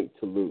Ward's fight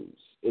to lose,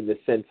 in the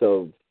sense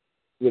of,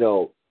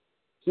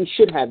 he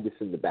should have this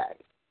in the bag.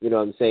 You know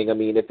what I'm saying? I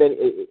mean, if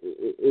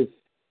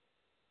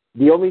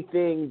the only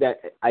thing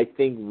that I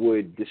think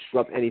would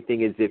disrupt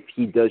anything is if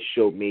he does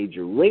show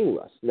major ring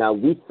rust. Now,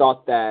 we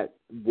thought that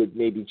would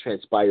maybe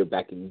transpire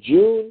back in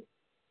June.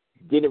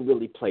 Didn't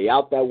really play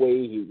out that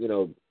way.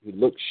 He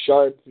looked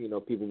sharp.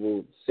 People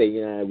will say,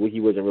 he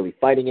wasn't really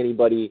fighting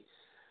anybody.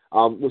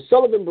 With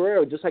Sullivan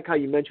Barrera, just like how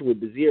you mentioned with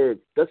Bazir,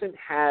 doesn't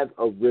have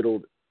a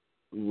riddled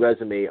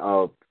resume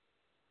of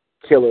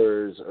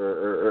killers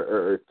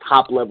or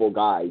top-level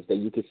guys that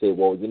you could say,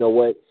 well, you know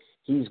what?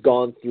 He's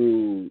gone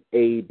through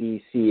A,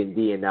 B, C, and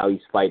D, and now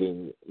he's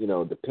fighting,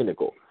 the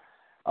pinnacle.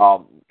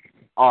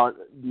 On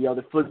the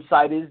other flip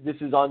side is this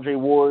is Andre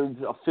Ward's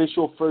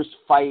official first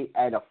fight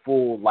at a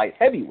full light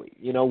heavyweight,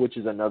 which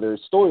is another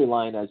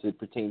storyline as it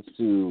pertains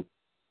to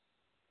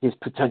his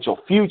potential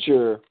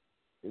future,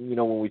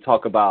 when we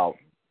talk about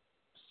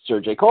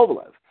Sergey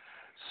Kovalev.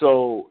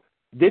 So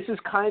this is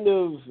kind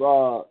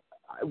of,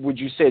 would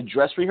you say, a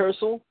dress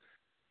rehearsal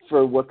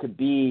for what could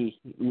be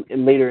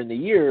later in the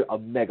year a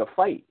mega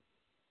fight.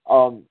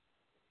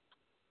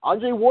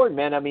 Andre Ward,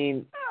 man, I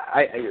mean,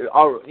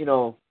 ROD,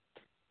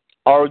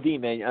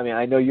 man, I mean,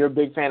 I know you're a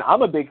big fan.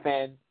 I'm a big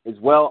fan as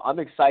well. I'm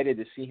excited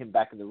to see him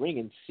back in the ring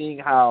and seeing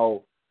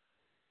how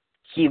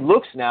he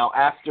looks now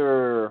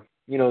after,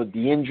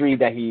 the injury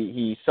that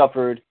he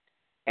suffered,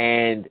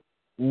 and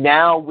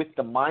now with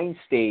the mind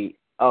state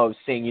of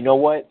saying, you know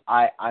what,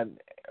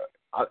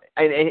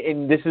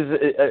 and this is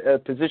a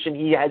position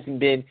he hasn't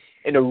been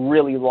in a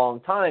really long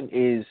time,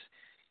 is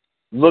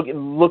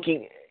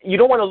looking. You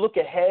don't want to look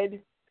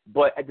ahead,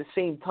 but at the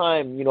same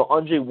time,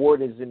 Andre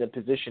Ward is in a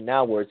position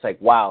now where it's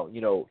like, wow,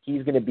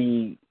 he's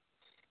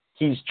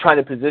trying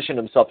to position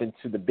himself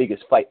into the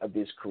biggest fight of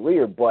his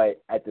career,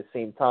 but at the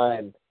same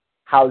time,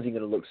 how's he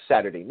going to look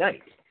Saturday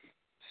night?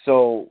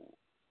 So,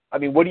 I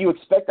mean, what do you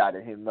expect out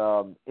of him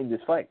in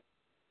this fight?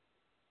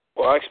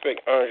 Well, I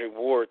expect Andre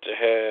Ward to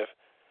have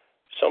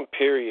some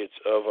periods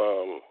of,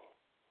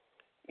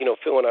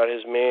 filling out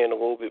his man a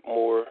little bit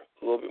more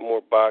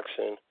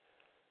boxing,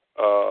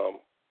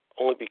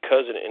 only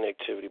because of the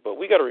inactivity. But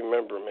we got to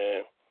remember,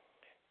 man,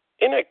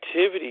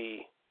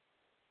 inactivity,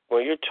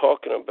 when you're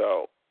talking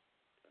about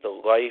the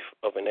life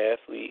of an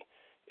athlete,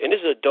 and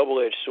this is a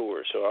double-edged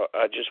sword, so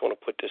I just want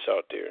to put this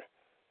out there.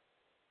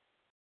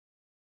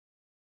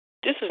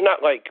 This is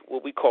not like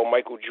what we call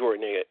Michael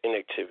Jordan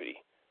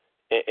inactivity.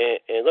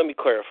 And let me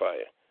clarify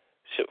it.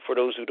 So for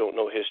those who don't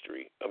know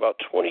history, about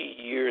 20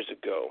 years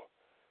ago,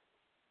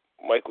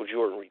 Michael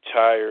Jordan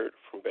retired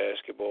from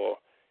basketball,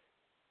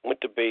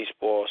 went to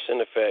baseball, sent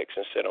a fax,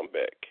 and said, I'm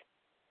back.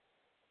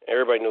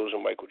 Everybody knows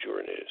who Michael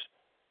Jordan is.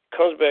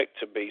 Comes back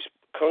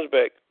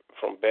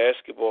from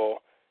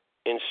basketball,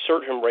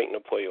 insert him right in the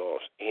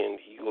playoffs, and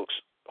he looks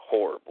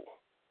horrible.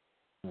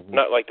 Mm-hmm.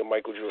 Not like the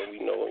Michael Jordan we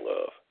know and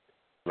love.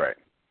 Right.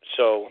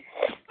 So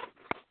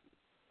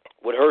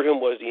what hurt him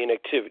was the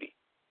inactivity.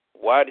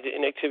 Why did the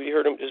inactivity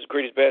hurt him? This is the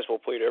greatest basketball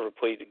player to ever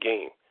play the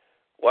game.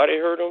 Why did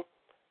it hurt him?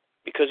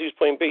 Because he was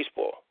playing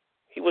baseball.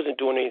 He wasn't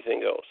doing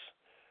anything else.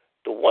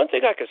 The one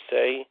thing I could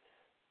say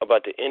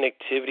about the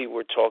inactivity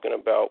we're talking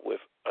about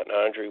with an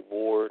Andre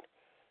Ward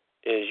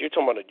is you're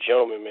talking about a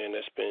gentleman, man,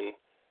 that's been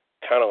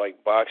kind of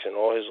like boxing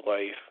all his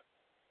life,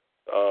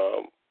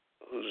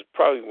 who's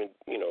probably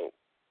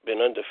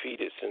been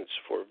undefeated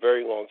for a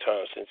very long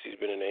time since he's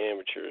been in the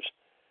amateurs.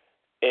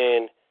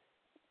 And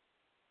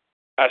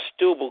I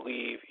still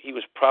believe he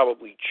was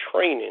probably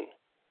training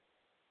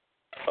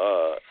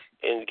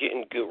and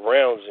getting good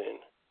rounds in,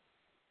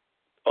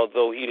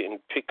 although he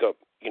didn't pick up,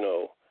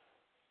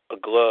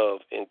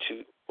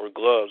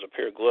 a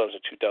pair of gloves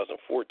in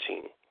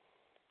 2014,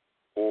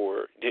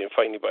 or didn't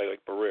fight anybody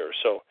like Barrera.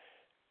 So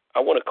I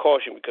want to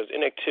caution, because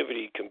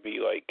inactivity can be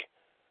like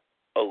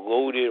a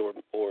loaded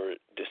or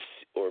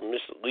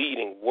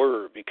misleading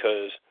word,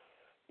 because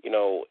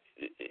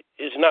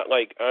it's not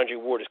like Andre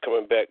Ward is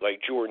coming back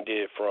like Jordan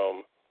did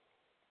from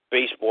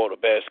baseball to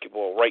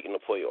basketball right in the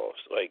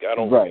playoffs. Like, I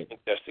don't think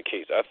that's the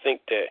case. I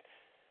think that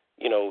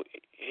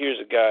here's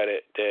a guy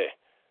that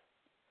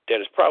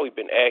has probably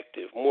been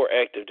more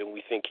active than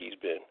we think he's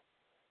been,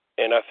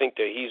 and I think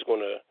that he's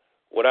gonna.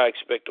 What I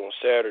expect on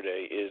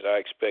Saturday is I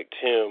expect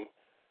him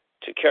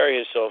to carry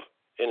himself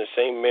in the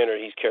same manner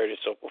he's carried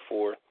himself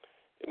before.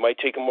 It might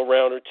take him a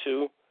round or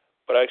two,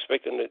 but I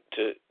expect him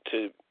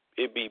to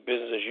it be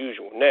business as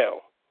usual.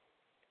 Now,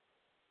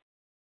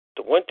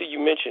 the one thing you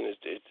mentioned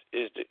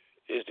is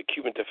the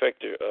Cuban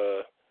defector,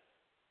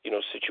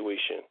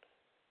 situation.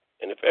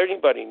 And if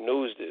anybody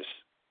knows this,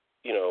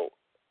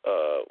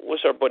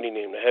 what's our buddy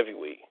named, the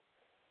heavyweight?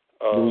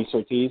 Luis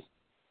Ortiz.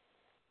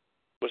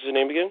 What's his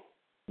name again?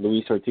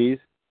 Luis Ortiz.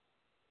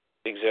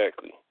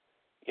 Exactly.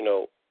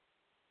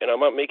 And I'm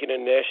not making a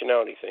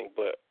nationality thing,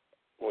 but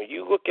when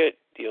you look at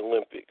the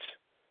Olympics,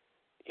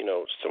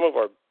 some of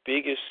our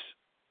biggest,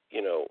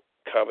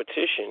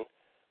 competition,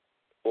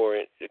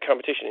 or the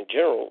competition in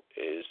general,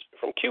 is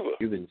from Cuba.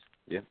 Cubans,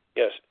 yeah.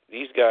 Yes,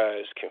 these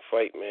guys can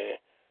fight, man.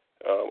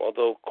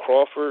 Although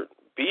Crawford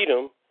beat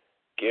him,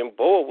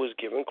 Gamboa was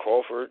giving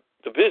Crawford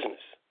the business.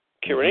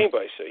 Care what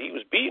anybody say. He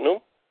was beating him,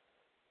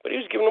 but he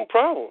was giving him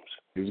problems.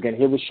 He was getting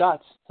hit with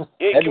shots.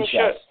 Yeah, heavy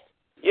shots.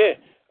 Yeah,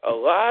 a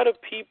lot of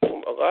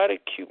people,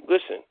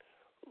 listen,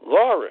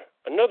 Lara,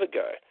 another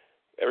guy.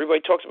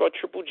 Everybody talks about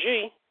Triple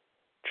G.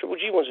 Triple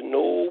G wants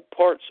no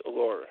parts of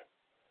Lara.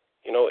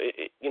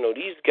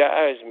 These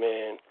guys,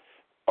 man,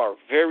 are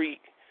very.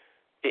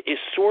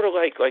 It's sort of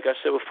like I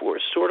said before.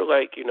 It's sort of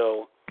like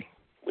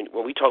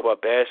when we talk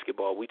about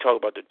basketball, we talk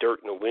about the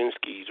Dirk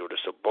Nowinskis or the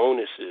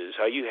Sabonises.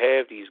 How you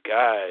have these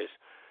guys,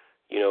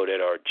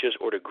 that are just,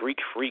 or the Greek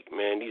Freak,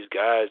 man. These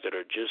guys that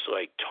are just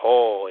like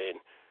tall and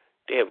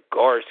they have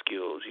guard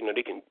skills.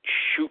 They can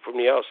shoot from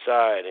the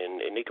outside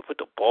and they can put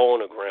the ball on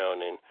the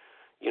ground. And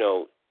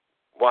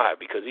why?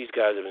 Because these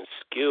guys have been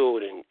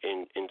skilled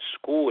and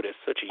schooled at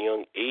such a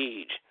young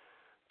age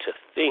to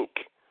think,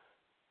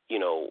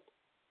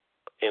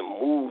 and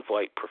move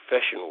like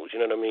professionals, you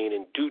know what I mean,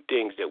 and do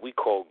things that we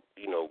call,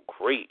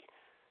 great,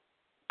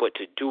 but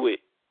to do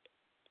it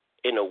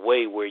in a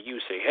way where you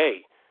say,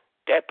 hey,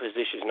 that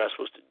position is not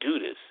supposed to do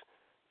this.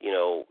 You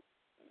know,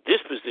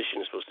 this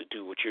position is supposed to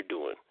do what you're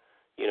doing.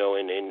 You know,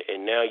 and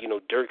now, you know,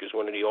 Dirk is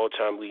one of the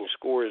all-time leading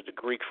scorers. The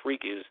Greek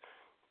Freak is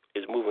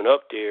moving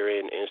up there,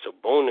 and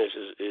Sabonis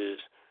is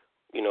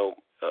you know,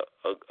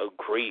 a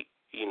great,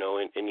 you know,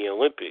 in the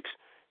Olympics.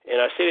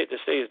 And I say that to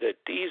say is that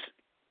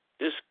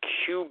this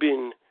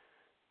Cuban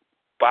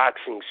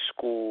boxing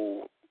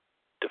school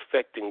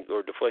deflecting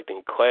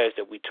class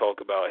that we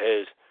talk about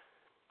has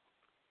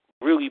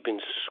really been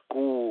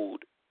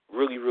schooled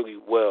really, really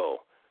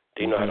well.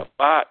 They know how to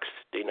box.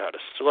 They know how to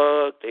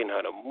slug. They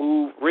know how to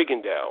move.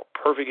 Rigondeaux,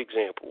 perfect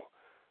example.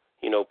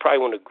 You know, probably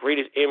one of the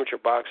greatest amateur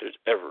boxers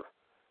ever.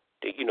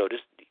 They, you know,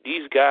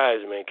 these guys,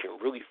 man, can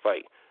really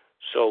fight.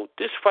 So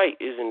this fight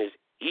isn't as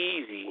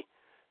easy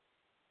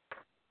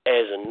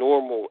as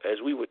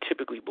we would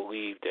typically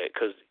believe that,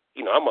 because,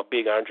 you know, I'm a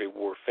big Andre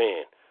Ward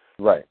fan.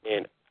 Right.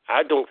 And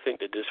I don't think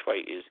that this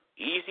fight is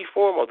easy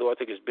for him, although I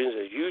think it's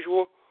business as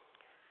usual.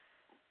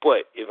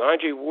 But if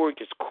Andre Ward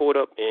gets caught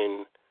up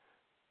in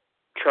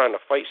trying to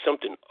fight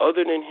something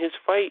other than his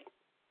fight,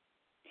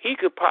 he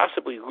could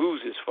possibly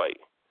lose his fight.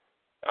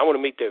 I want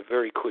to make that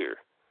very clear.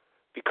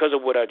 Because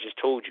of what I just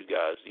told you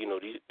guys, you know,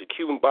 the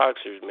Cuban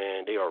boxers,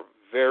 man, they are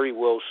very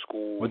well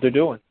schooled. What they're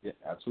doing. Yeah,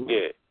 absolutely.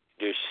 Yeah,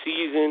 they're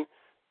seasoned,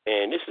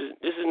 and this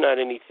is not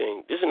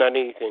anything. This is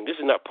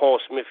not Paul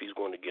Smith he's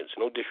going against.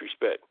 No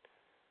disrespect.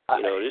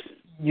 You know, this.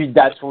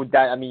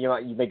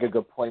 You make a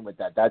good point with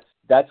that.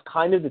 That's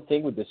kind of the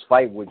thing with this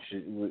fight, which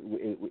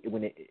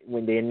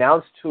when they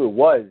announced who it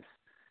was,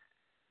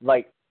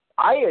 like,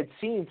 I had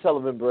seen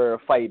Sullivan Barrera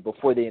fight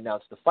before they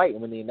announced the fight,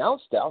 and when they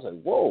announced it, I was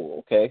like, whoa,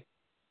 okay.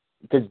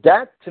 Because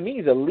that, to me,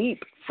 is a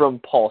leap from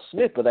Paul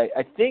Smith. But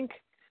I think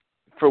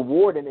for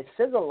Ward, and it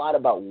says a lot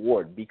about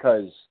Ward,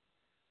 because,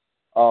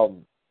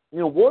 you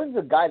know, Ward's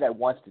a guy that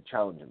wants to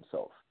challenge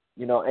himself.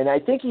 You know, and I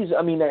think and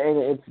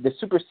it's the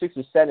Super 6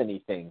 or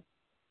 7 thing.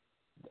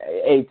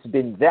 It's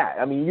been that.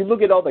 I mean, you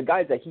look at all the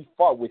guys that he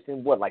fought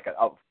within, like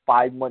a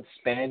 5-month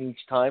span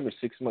each time or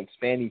 6-month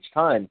span each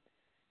time.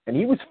 And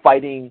he was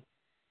fighting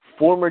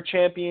former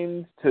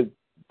champions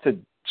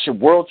to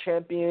world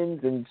champions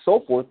and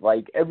so forth,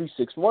 like every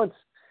 6 months.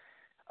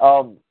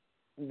 The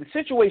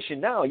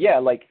situation now,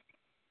 like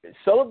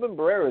Sullivan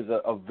Barrera is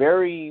a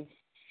very,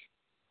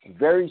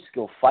 very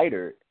skilled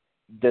fighter.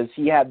 Does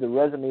he have the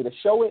resume to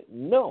show it?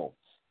 No.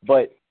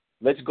 But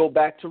let's go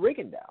back to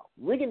Rigondeaux.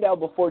 Rigondeaux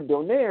before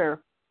Donaire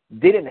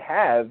didn't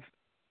have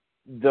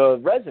the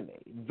resume,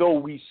 though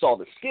we saw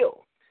the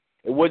skill.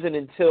 It wasn't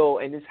until,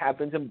 and this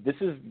happens, and this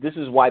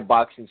is why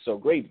boxing's so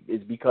great,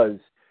 is because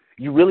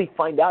you really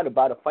find out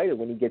about a fighter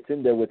when he gets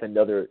in there with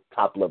another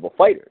top-level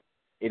fighter.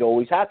 It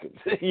always happens.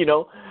 You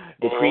know,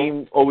 the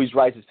cream always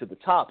rises to the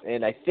top.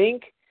 And I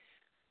think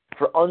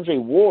for Andre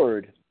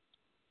Ward,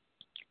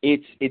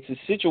 it's a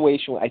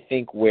situation, I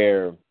think,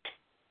 where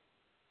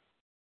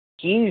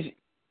he's,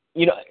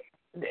 you know,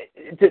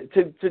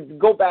 to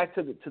go back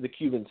to the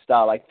Cuban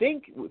style. I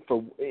think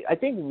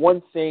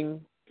one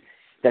thing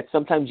that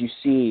sometimes you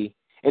see,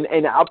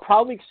 and I'll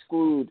probably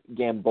exclude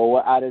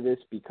Gamboa out of this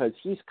because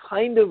he's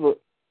kind of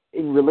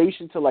in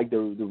relation to like the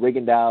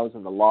Rigondeaux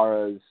and the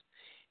Laras,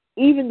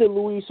 even the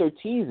Luis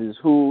Ortizes,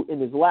 who in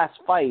his last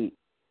fight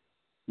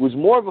was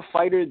more of a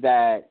fighter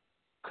that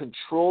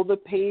controlled the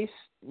pace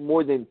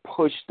more than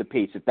pushed the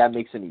pace, if that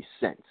makes any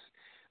sense.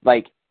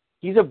 Like,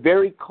 he's a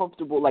very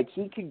comfortable, like,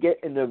 he could get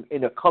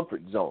in a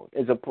comfort zone,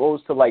 as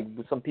opposed to, like,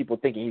 some people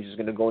thinking he's just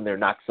going to go in there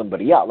and knock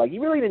somebody out. Like, he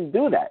really didn't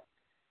do that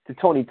to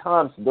Tony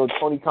Thompson, though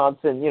Tony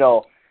Thompson, you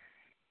know,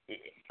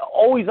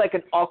 always like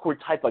an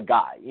awkward type of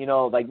guy, you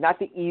know, like not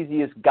the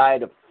easiest guy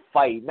to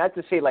fight. Not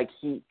to say, like,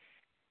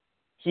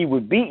 he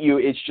would beat you.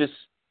 It's just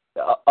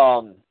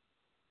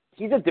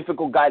he's a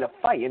difficult guy to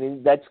fight,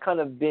 and that's kind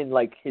of been,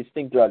 like, his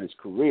thing throughout his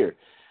career.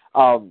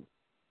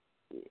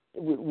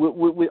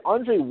 With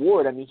Andre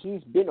Ward, I mean,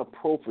 he's been a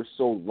pro for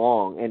so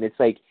long, and it's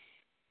like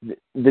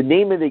the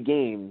name of the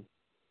game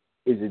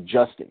is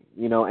adjusting,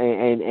 you know,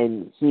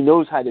 and he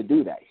knows how to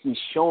do that. He's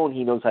shown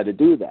he knows how to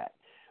do that.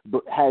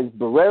 But has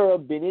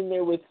Barrera been in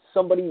there with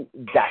somebody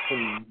that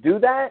can do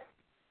that?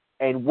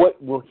 And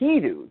what will he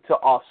do to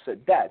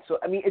offset that? So,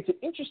 I mean, it's an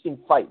interesting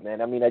fight,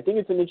 man. I mean, I think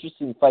it's an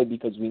interesting fight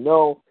because we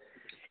know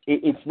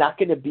it's not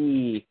going to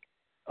be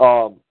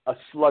a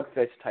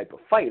slugfest type of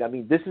fight. I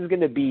mean, this is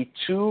going to be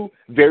two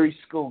very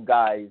skilled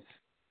guys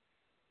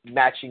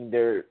matching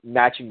their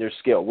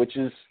skill, which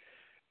is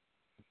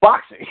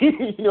boxing.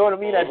 You know what I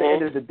mean? At the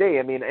end of the day,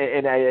 I mean,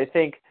 and I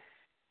think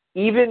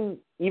even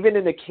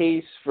in the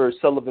case for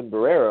Sullivan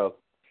Barrera,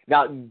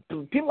 now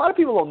a lot of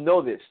people don't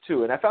know this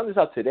too, and I found this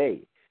out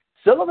today.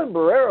 Sullivan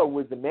Barrera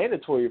was the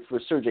mandatory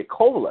for Sergey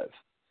Kovalev,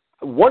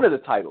 one of the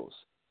titles.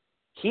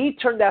 He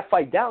turned that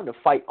fight down to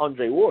fight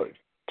Andre Ward.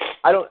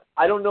 I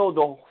don't know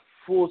the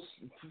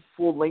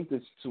full length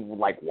as to,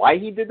 like, why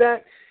he did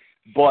that,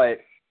 but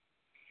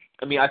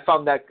I mean, I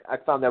found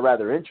that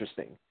rather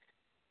interesting.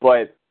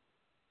 But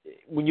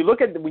when you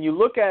look at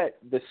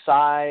the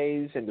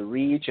size and the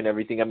reach and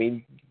everything, I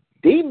mean,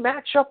 they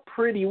match up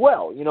pretty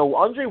well. You know,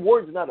 Andre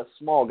Ward's not a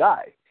small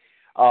guy.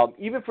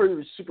 Even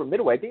for super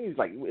middleweight, I think he's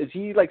like, is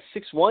he like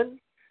 6'1",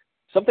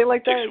 something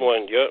like that?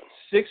 6'1", yep.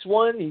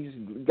 6'1",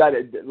 he's got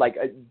a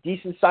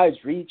decent sized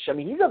reach. I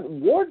mean,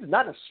 Ward's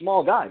not a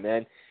small guy,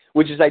 man,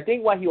 which is I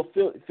think why he'll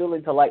fill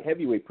into light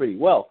heavyweight pretty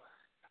well.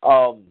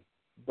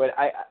 But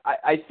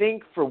I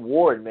think for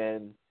Ward,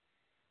 man,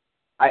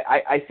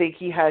 I think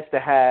he has to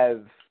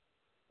have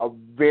a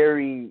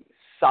very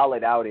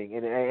solid outing,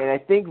 and I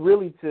think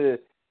really to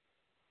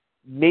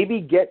maybe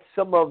get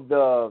some of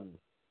the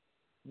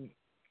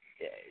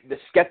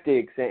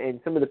skeptics and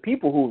some of the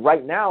people who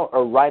right now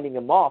are writing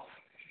him off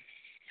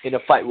in a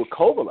fight with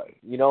Kovalev.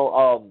 You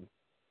know,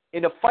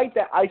 in a fight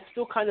that I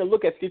still kind of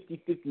look at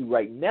 50-50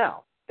 right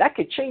now. That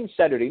could change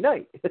Saturday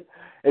night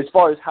as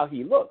far as how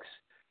he looks.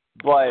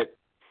 But,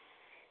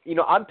 you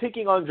know, I'm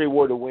picking Andre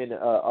Ward to win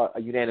a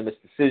unanimous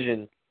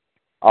decision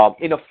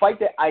in a fight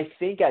that I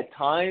think at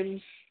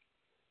times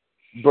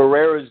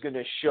Barrera is going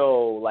to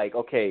show, like,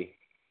 okay,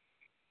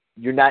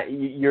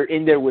 you're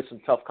in there with some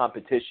tough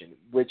competition,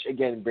 which,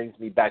 again, brings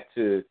me back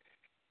to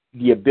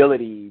the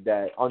ability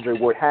that Andre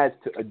Ward has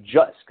to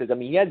adjust. Because, I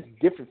mean, he has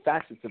different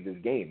facets of his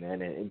game,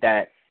 man, and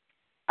that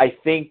I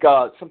think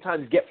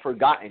sometimes get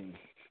forgotten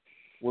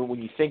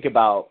when you think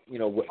about, you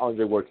know, what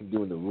Andre Ward can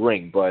do in the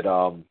ring. But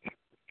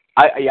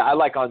I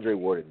like Andre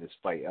Ward in this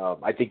fight.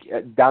 I think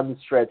down the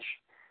stretch,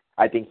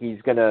 I think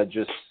he's gonna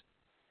just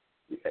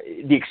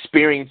the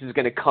experience is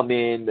gonna come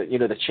in.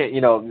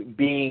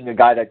 Being a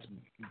guy that's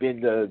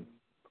been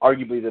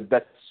arguably the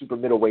best super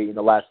middleweight in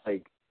the last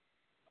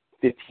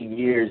 15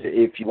 years,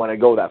 if you want to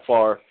go that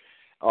far.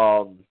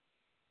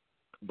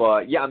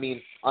 But yeah, I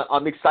mean,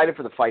 I'm excited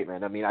for the fight,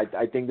 man. I mean,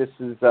 I think this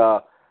is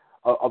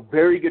a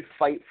very good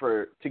fight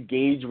to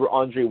gauge where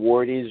Andre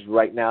Ward is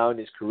right now in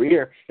his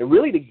career, and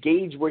really to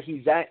gauge where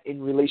he's at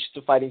in relation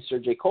to fighting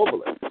Sergey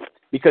Kovalev.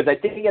 Because I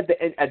think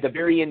at the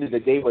very end of the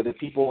day, whether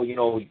people, you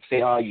know,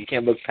 say, oh, you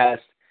can't look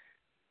past,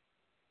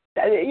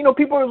 you know,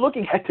 people are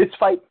looking at this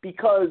fight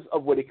because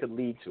of what it could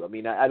lead to. I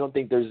mean, I don't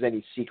think there's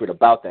any secret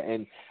about that.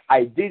 And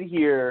I did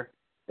hear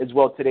as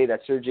well today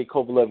that Sergey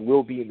Kovalev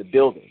will be in the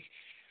building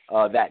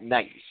that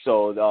night.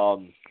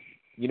 So,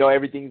 you know,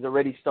 everything's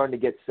already starting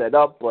to get set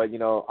up, but, you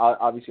know,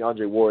 obviously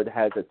Andre Ward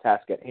has a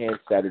task at hand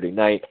Saturday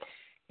night,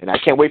 and I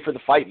can't wait for the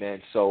fight,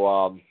 man. So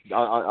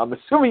I'm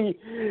assuming,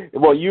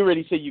 well, you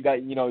already said you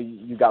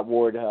got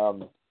Ward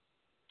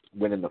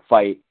winning the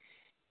fight,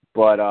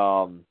 but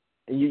are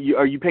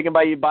you picking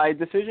by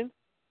decision?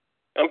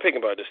 I'm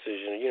picking by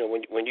decision. You know,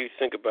 when you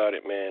think about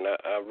it, man,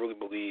 I really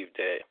believe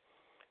that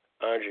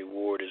Andre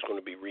Ward is going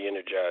to be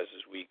re-energized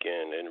this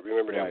weekend. And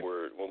remember that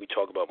word when we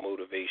talk about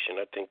motivation.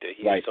 I think that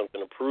he has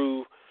something to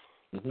prove.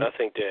 Mm-hmm. I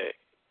think that,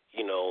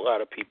 you know, a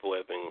lot of people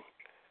have been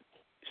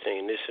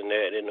saying this and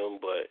that in him,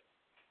 but,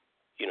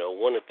 you know,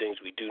 one of the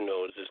things we do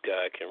know is this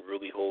guy can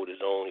really hold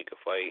his own. He can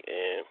fight,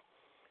 and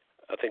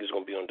I think it's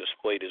going to be on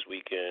display this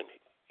weekend.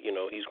 You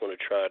know, he's going to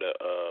try to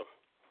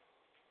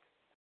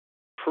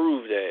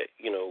prove that,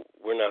 you know,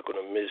 we're not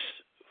going to miss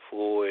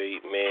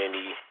Floyd,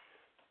 Manny,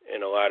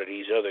 and a lot of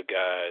these other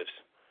guys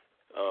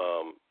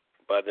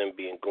by them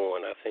being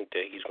gone. I think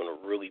that he's going to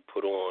really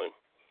put on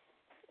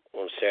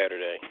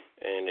Saturday,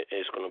 and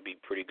it's going to be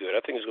pretty good.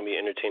 I think it's going to be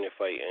an entertaining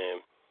fight,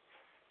 and,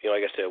 you know,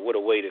 like I said, what a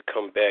way to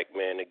come back,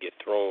 man, to get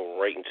thrown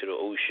right into the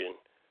ocean.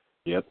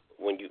 Yep.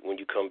 When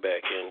you come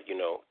back, and, you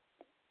know,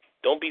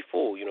 don't be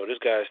fooled. You know, this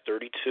guy's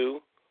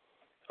 32.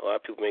 A lot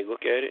of people may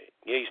look at it.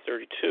 Yeah, he's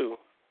 32,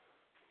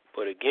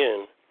 but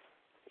again,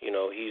 you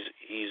know, he's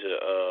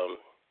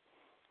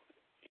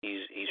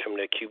from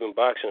that Cuban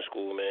boxing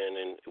school, man,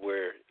 and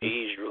where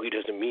age really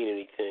doesn't mean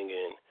anything,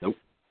 and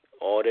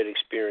all that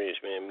experience,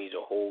 man, means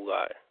a whole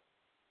lot.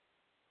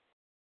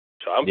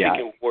 So I'm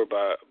picking Ward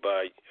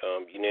by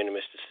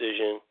unanimous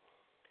decision.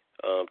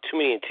 Too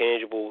many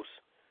intangibles,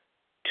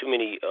 too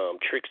many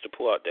tricks to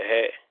pull out the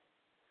hat.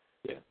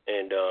 Yeah.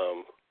 And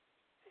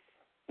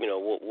you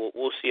know,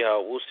 we'll see how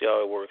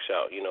it works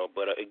out. You know,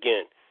 but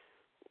again,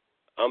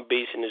 I'm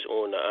basing this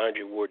on the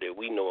Andre Ward that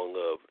we know and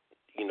love.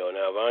 You know,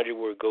 now if Andre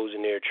Ward goes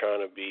in there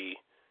trying to be,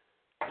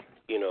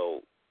 you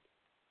know,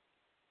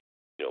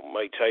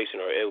 Mike Tyson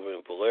or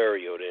Edwin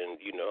Valerio, then,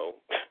 you know,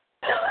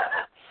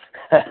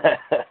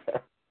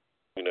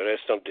 you know,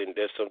 that's something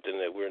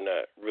that we're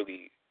not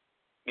really,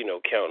 you know,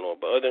 counting on.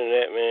 But other than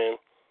that, man,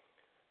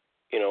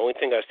 you know, only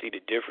thing I see the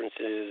difference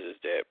is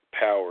that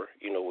power,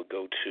 you know, would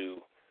go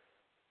to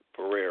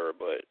Barrera.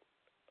 But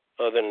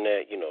other than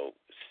that, you know,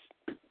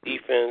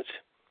 defense,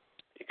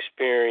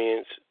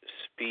 experience,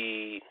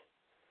 speed,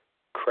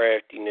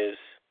 craftiness,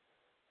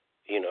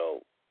 you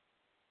know,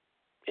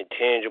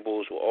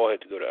 intangibles will all have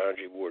to go to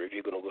Andre Ward if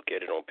you're going to look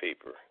at it on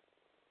paper.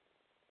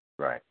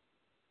 Right.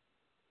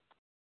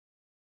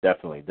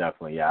 Definitely.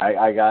 Yeah,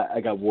 I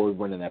got Ward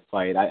winning that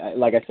fight.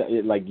 Like I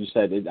said, like you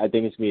said, I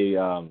think it's gonna be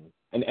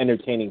an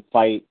entertaining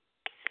fight.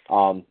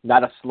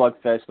 Not a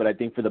slugfest, but I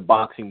think for the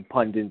boxing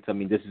pundits, I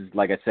mean, this is,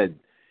 like I said,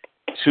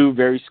 two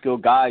very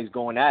skilled guys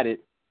going at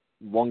it.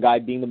 One guy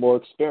being the more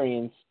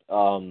experienced,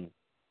 Ward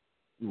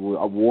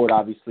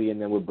obviously,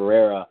 and then with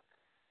Barrera.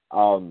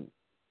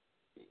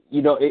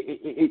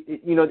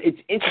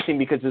 it's interesting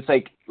because it's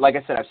like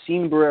I said, I've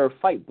seen Barrera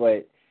fight,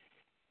 but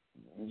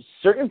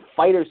certain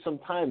fighters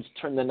sometimes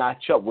turn the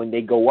notch up when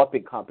they go up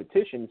in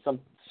competition.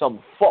 Some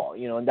fall,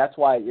 and that's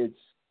why it's,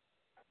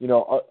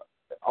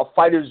 a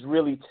fighter's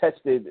really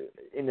tested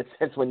in a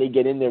sense when they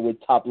get in there with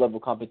top level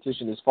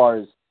competition as far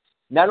as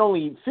not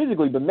only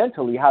physically but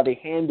mentally how they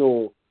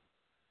handle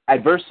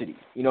adversity.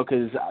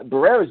 Because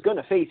Barrera is going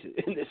to face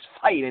it in this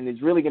fight, and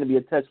it's really going to be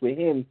a test with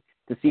him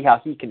to see how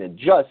he can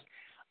adjust.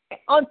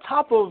 On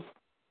top of,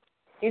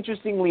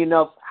 interestingly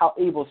enough, how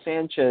Abel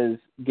Sanchez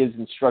gives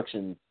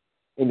instructions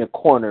in the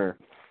corner,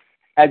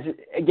 as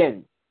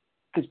again,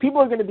 because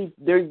people are going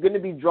to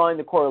be drawing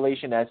the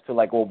correlation as to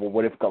well,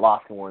 what if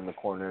Golovkin were in the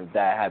corner?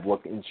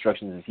 What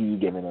instructions is he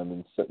giving them?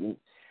 And so,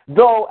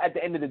 though at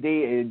the end of the day,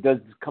 it does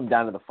come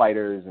down to the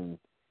fighters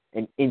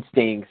and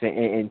instincts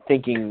and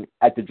thinking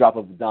at the drop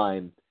of a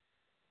dime.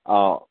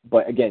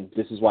 But again,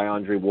 this is why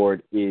Andre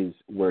Ward is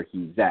where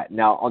he's at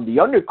now. On the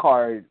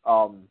undercard,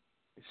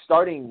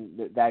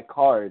 starting that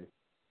card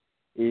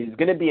is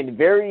going to be in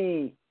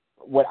very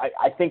what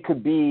I think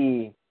could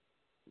be,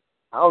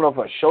 I don't know if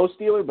a show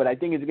stealer, but I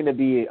think it's going to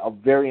be a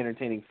very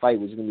entertaining fight,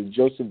 which is going to be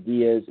Joseph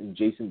Diaz and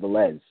Jason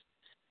Velez,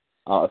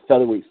 a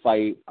featherweight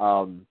fight.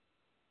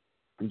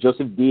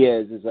 Joseph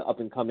Diaz is an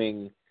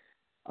up-and-coming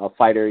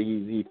fighter.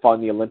 He fought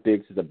in the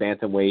Olympics as a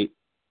bantamweight.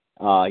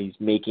 He's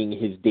making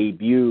his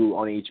debut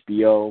on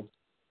HBO,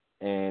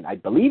 and I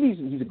believe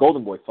he's a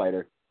Golden Boy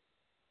fighter.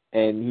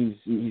 And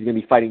he's going to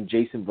be fighting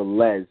Jason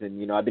Velez.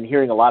 And, I've been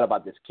hearing a lot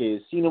about this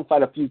kid. Seen him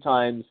fight a few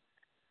times,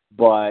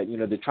 but,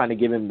 they're trying to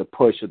give him the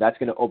push. So that's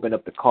going to open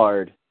up the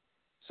card.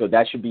 So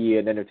that should be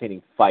an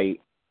entertaining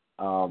fight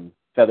at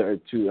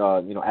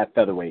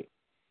featherweight.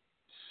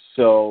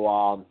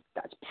 So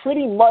that's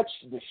pretty much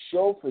the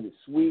show for this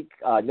week.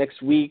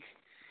 Next week,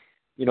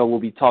 we'll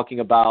be talking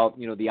about,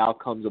 the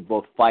outcomes of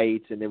both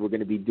fights. And then we're going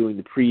to be doing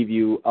the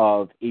preview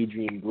of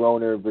Adrian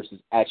Broner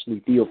versus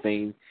Ashley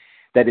Theophane.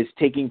 That is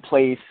taking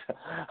place,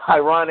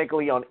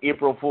 ironically, on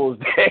April Fool's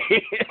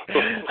Day.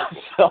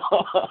 So,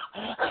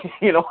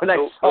 when I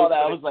saw that,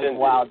 I was like,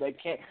 "Wow, they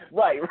can't."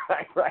 Right.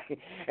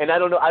 And I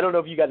don't know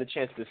if you got a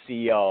chance to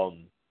see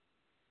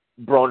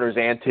Broner's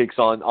antics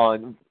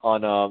on.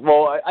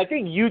 Well, I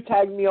think you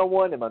tagged me on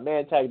one, and my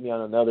man tagged me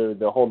on another.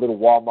 The whole little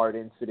Walmart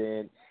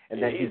incident,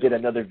 and then he did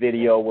another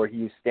video where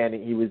he was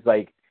standing. He was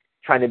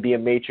trying to be a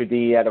maitre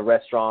d' at a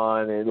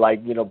restaurant,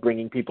 and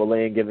bringing people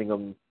in, giving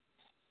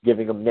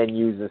them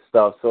menus and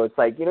stuff. So it's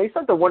you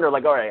start to wonder,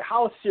 all right,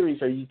 how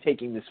serious are you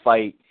taking this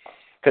fight?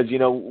 Because,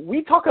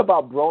 we talk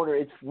about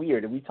Broner, it's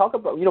weird. And we talk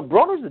about,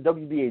 Broner's the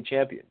WBA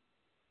champion.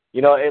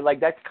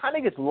 That kind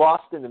of gets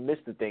lost in the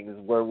midst of things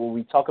where when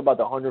we talk about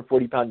the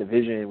 140-pound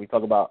division, we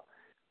talk about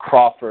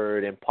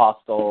Crawford and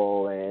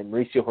Postel and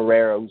Mauricio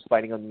Herrera, who's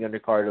fighting on the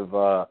undercard of,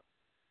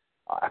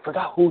 I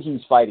forgot who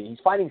he's fighting. He's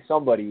fighting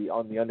somebody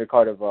on the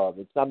undercard of,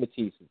 it's not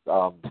Matisse, it's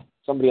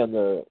somebody on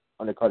the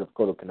undercard of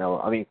Cotto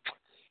Canelo.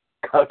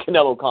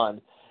 Canelo Khan.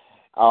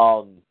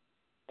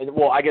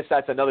 I guess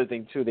that's another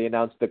thing too. They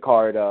announced the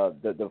card,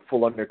 the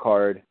full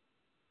undercard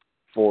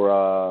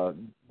for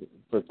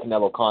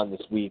Canelo Khan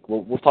this week.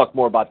 We'll talk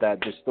more about that.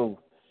 There's still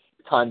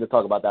time to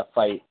talk about that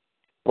fight.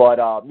 But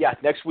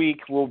next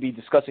week we'll be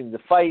discussing the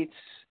fights,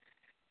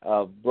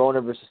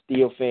 Broner versus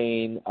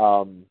Theophane,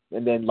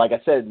 and then like I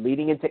said,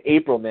 leading into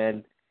April,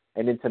 man,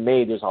 and into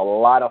May, there's a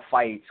lot of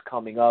fights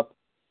coming up.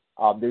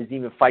 There's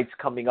even fights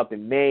coming up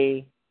in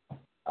May.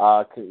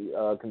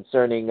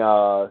 Concerning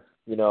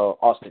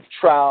Austin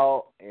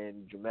Trout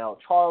and Jamal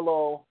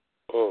Charlo,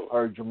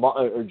 or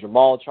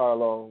Jamal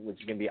Charlo, which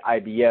is going to be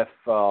IBF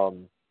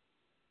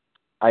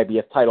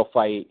title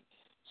fight.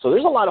 So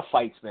there's a lot of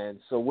fights, man.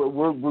 So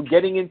we're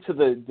getting into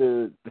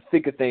the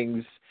thick of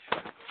things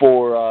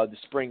for the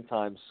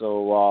springtime.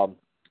 So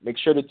make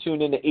sure to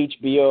tune in to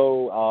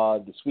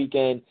HBO this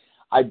weekend.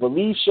 I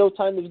believe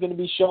Showtime is going to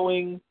be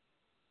showing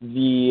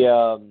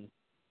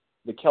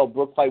the Kell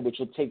Brook fight, which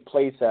will take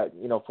place at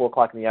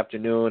 4:00 in the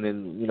afternoon,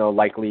 and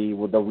likely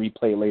they'll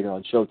replay later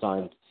on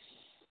Showtime.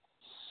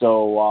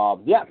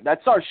 So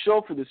that's our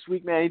show for this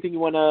week, man. Anything you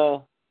want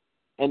to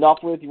end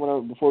off with?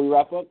 Before we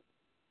wrap up?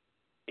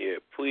 Yeah,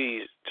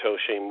 please tell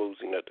Shane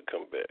Mosley not to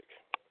come back.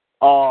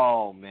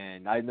 Oh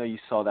man, I know you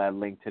saw that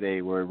link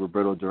today where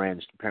Roberto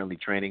Duran's apparently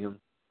training him.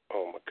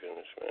 Oh my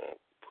goodness, man!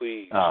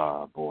 Please.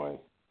 Oh boy.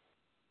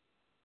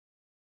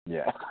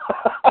 Yeah.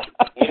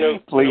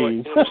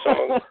 Please.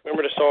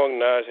 Remember the song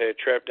Nas had,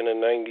 Trapped in the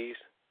 90s?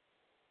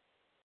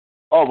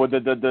 Oh, well,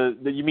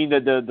 you mean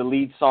the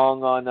lead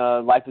song on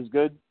Life is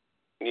Good?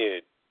 Yeah.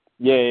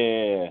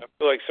 Yeah. I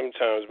feel like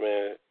sometimes,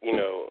 man,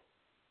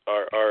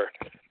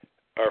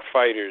 our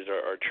fighters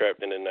are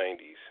trapped in the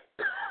 90s.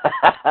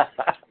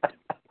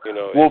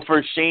 Well,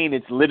 for Shane,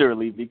 it's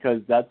literally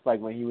because that's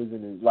when he was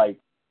in his,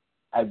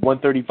 at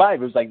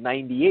 135, it was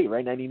 98,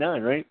 right?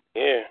 99, right?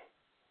 Yeah.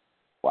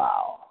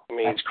 Wow.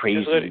 That's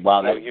crazy.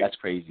 That's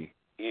crazy.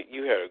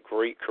 You had a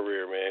great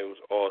career, man. It was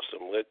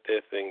awesome. Let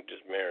that thing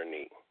just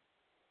marinate.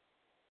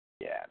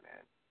 Yeah,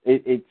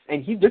 man.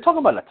 They're talking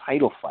about a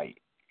title fight.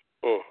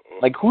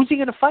 Mm-hmm. Who's he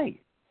gonna fight?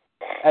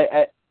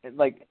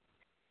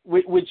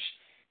 which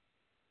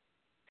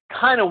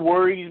kind of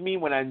worries me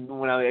when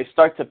I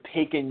start to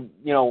pick and,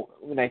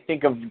 when I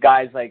think of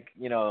guys like,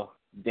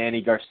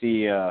 Danny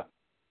Garcia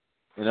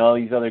and all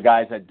these other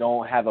guys that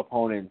don't have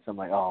opponents. I'm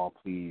like, oh,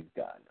 please,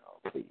 God,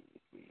 no, please.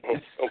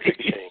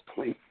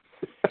 Please.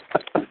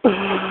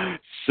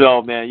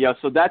 So, man,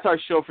 so that's our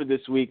show for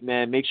this week,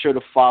 man. Make sure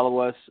to follow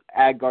us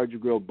at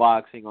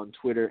Guardyourgrillboxing on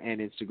Twitter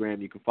and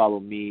Instagram. You can follow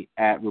me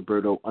at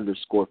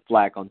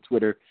Roberto_Flack on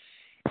Twitter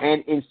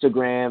and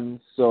Instagram.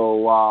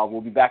 So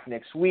we'll be back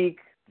next week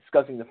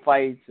discussing the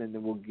fights, and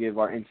then we'll give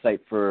our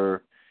insight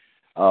for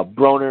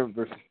Broner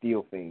versus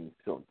Steelfane.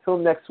 So until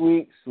next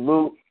week,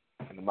 salute,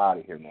 and I'm out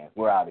of here, man.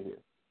 We're out of here.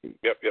 Peace.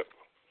 Yep.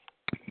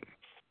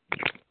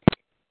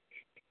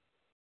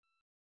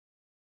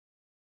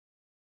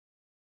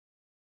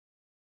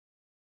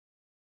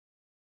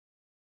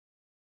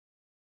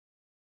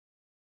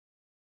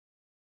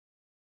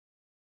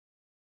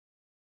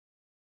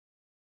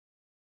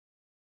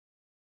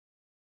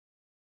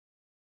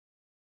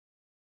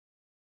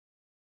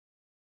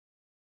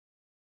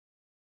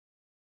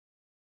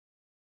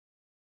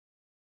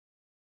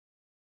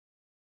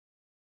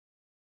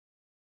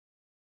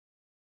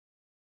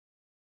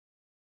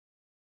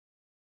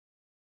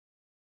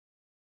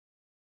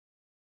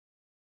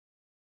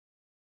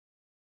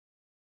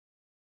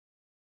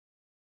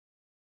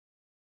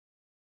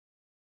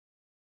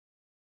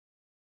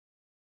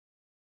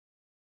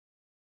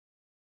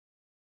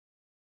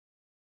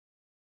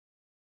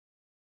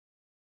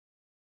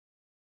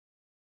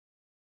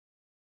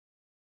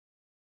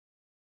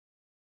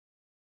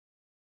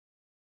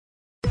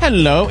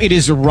 Hello, it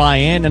is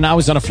Ryan, and I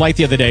was on a flight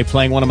the other day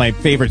playing one of my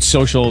favorite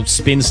social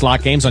spin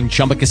slot games on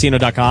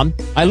ChumbaCasino.com.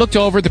 I looked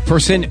over at the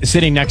person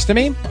sitting next to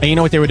me, and you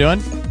know what they were doing?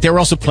 They were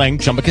also playing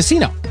Chumba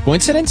Casino.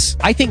 Coincidence?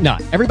 I think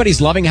not.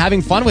 Everybody's loving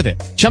having fun with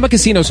it. Chumba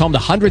Casino is home to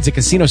hundreds of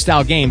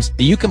casino-style games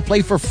that you can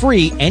play for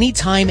free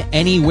anytime,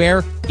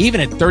 anywhere,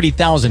 even at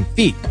 30,000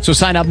 feet. So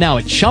sign up now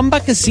at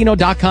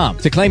ChumbaCasino.com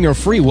to claim your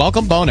free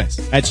welcome bonus.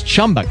 That's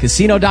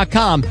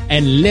ChumbaCasino.com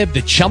and live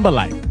the Chumba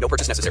life. No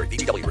purchase necessary.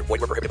 VGW. Void where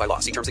prohibited by law.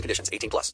 See terms and conditions. 18+.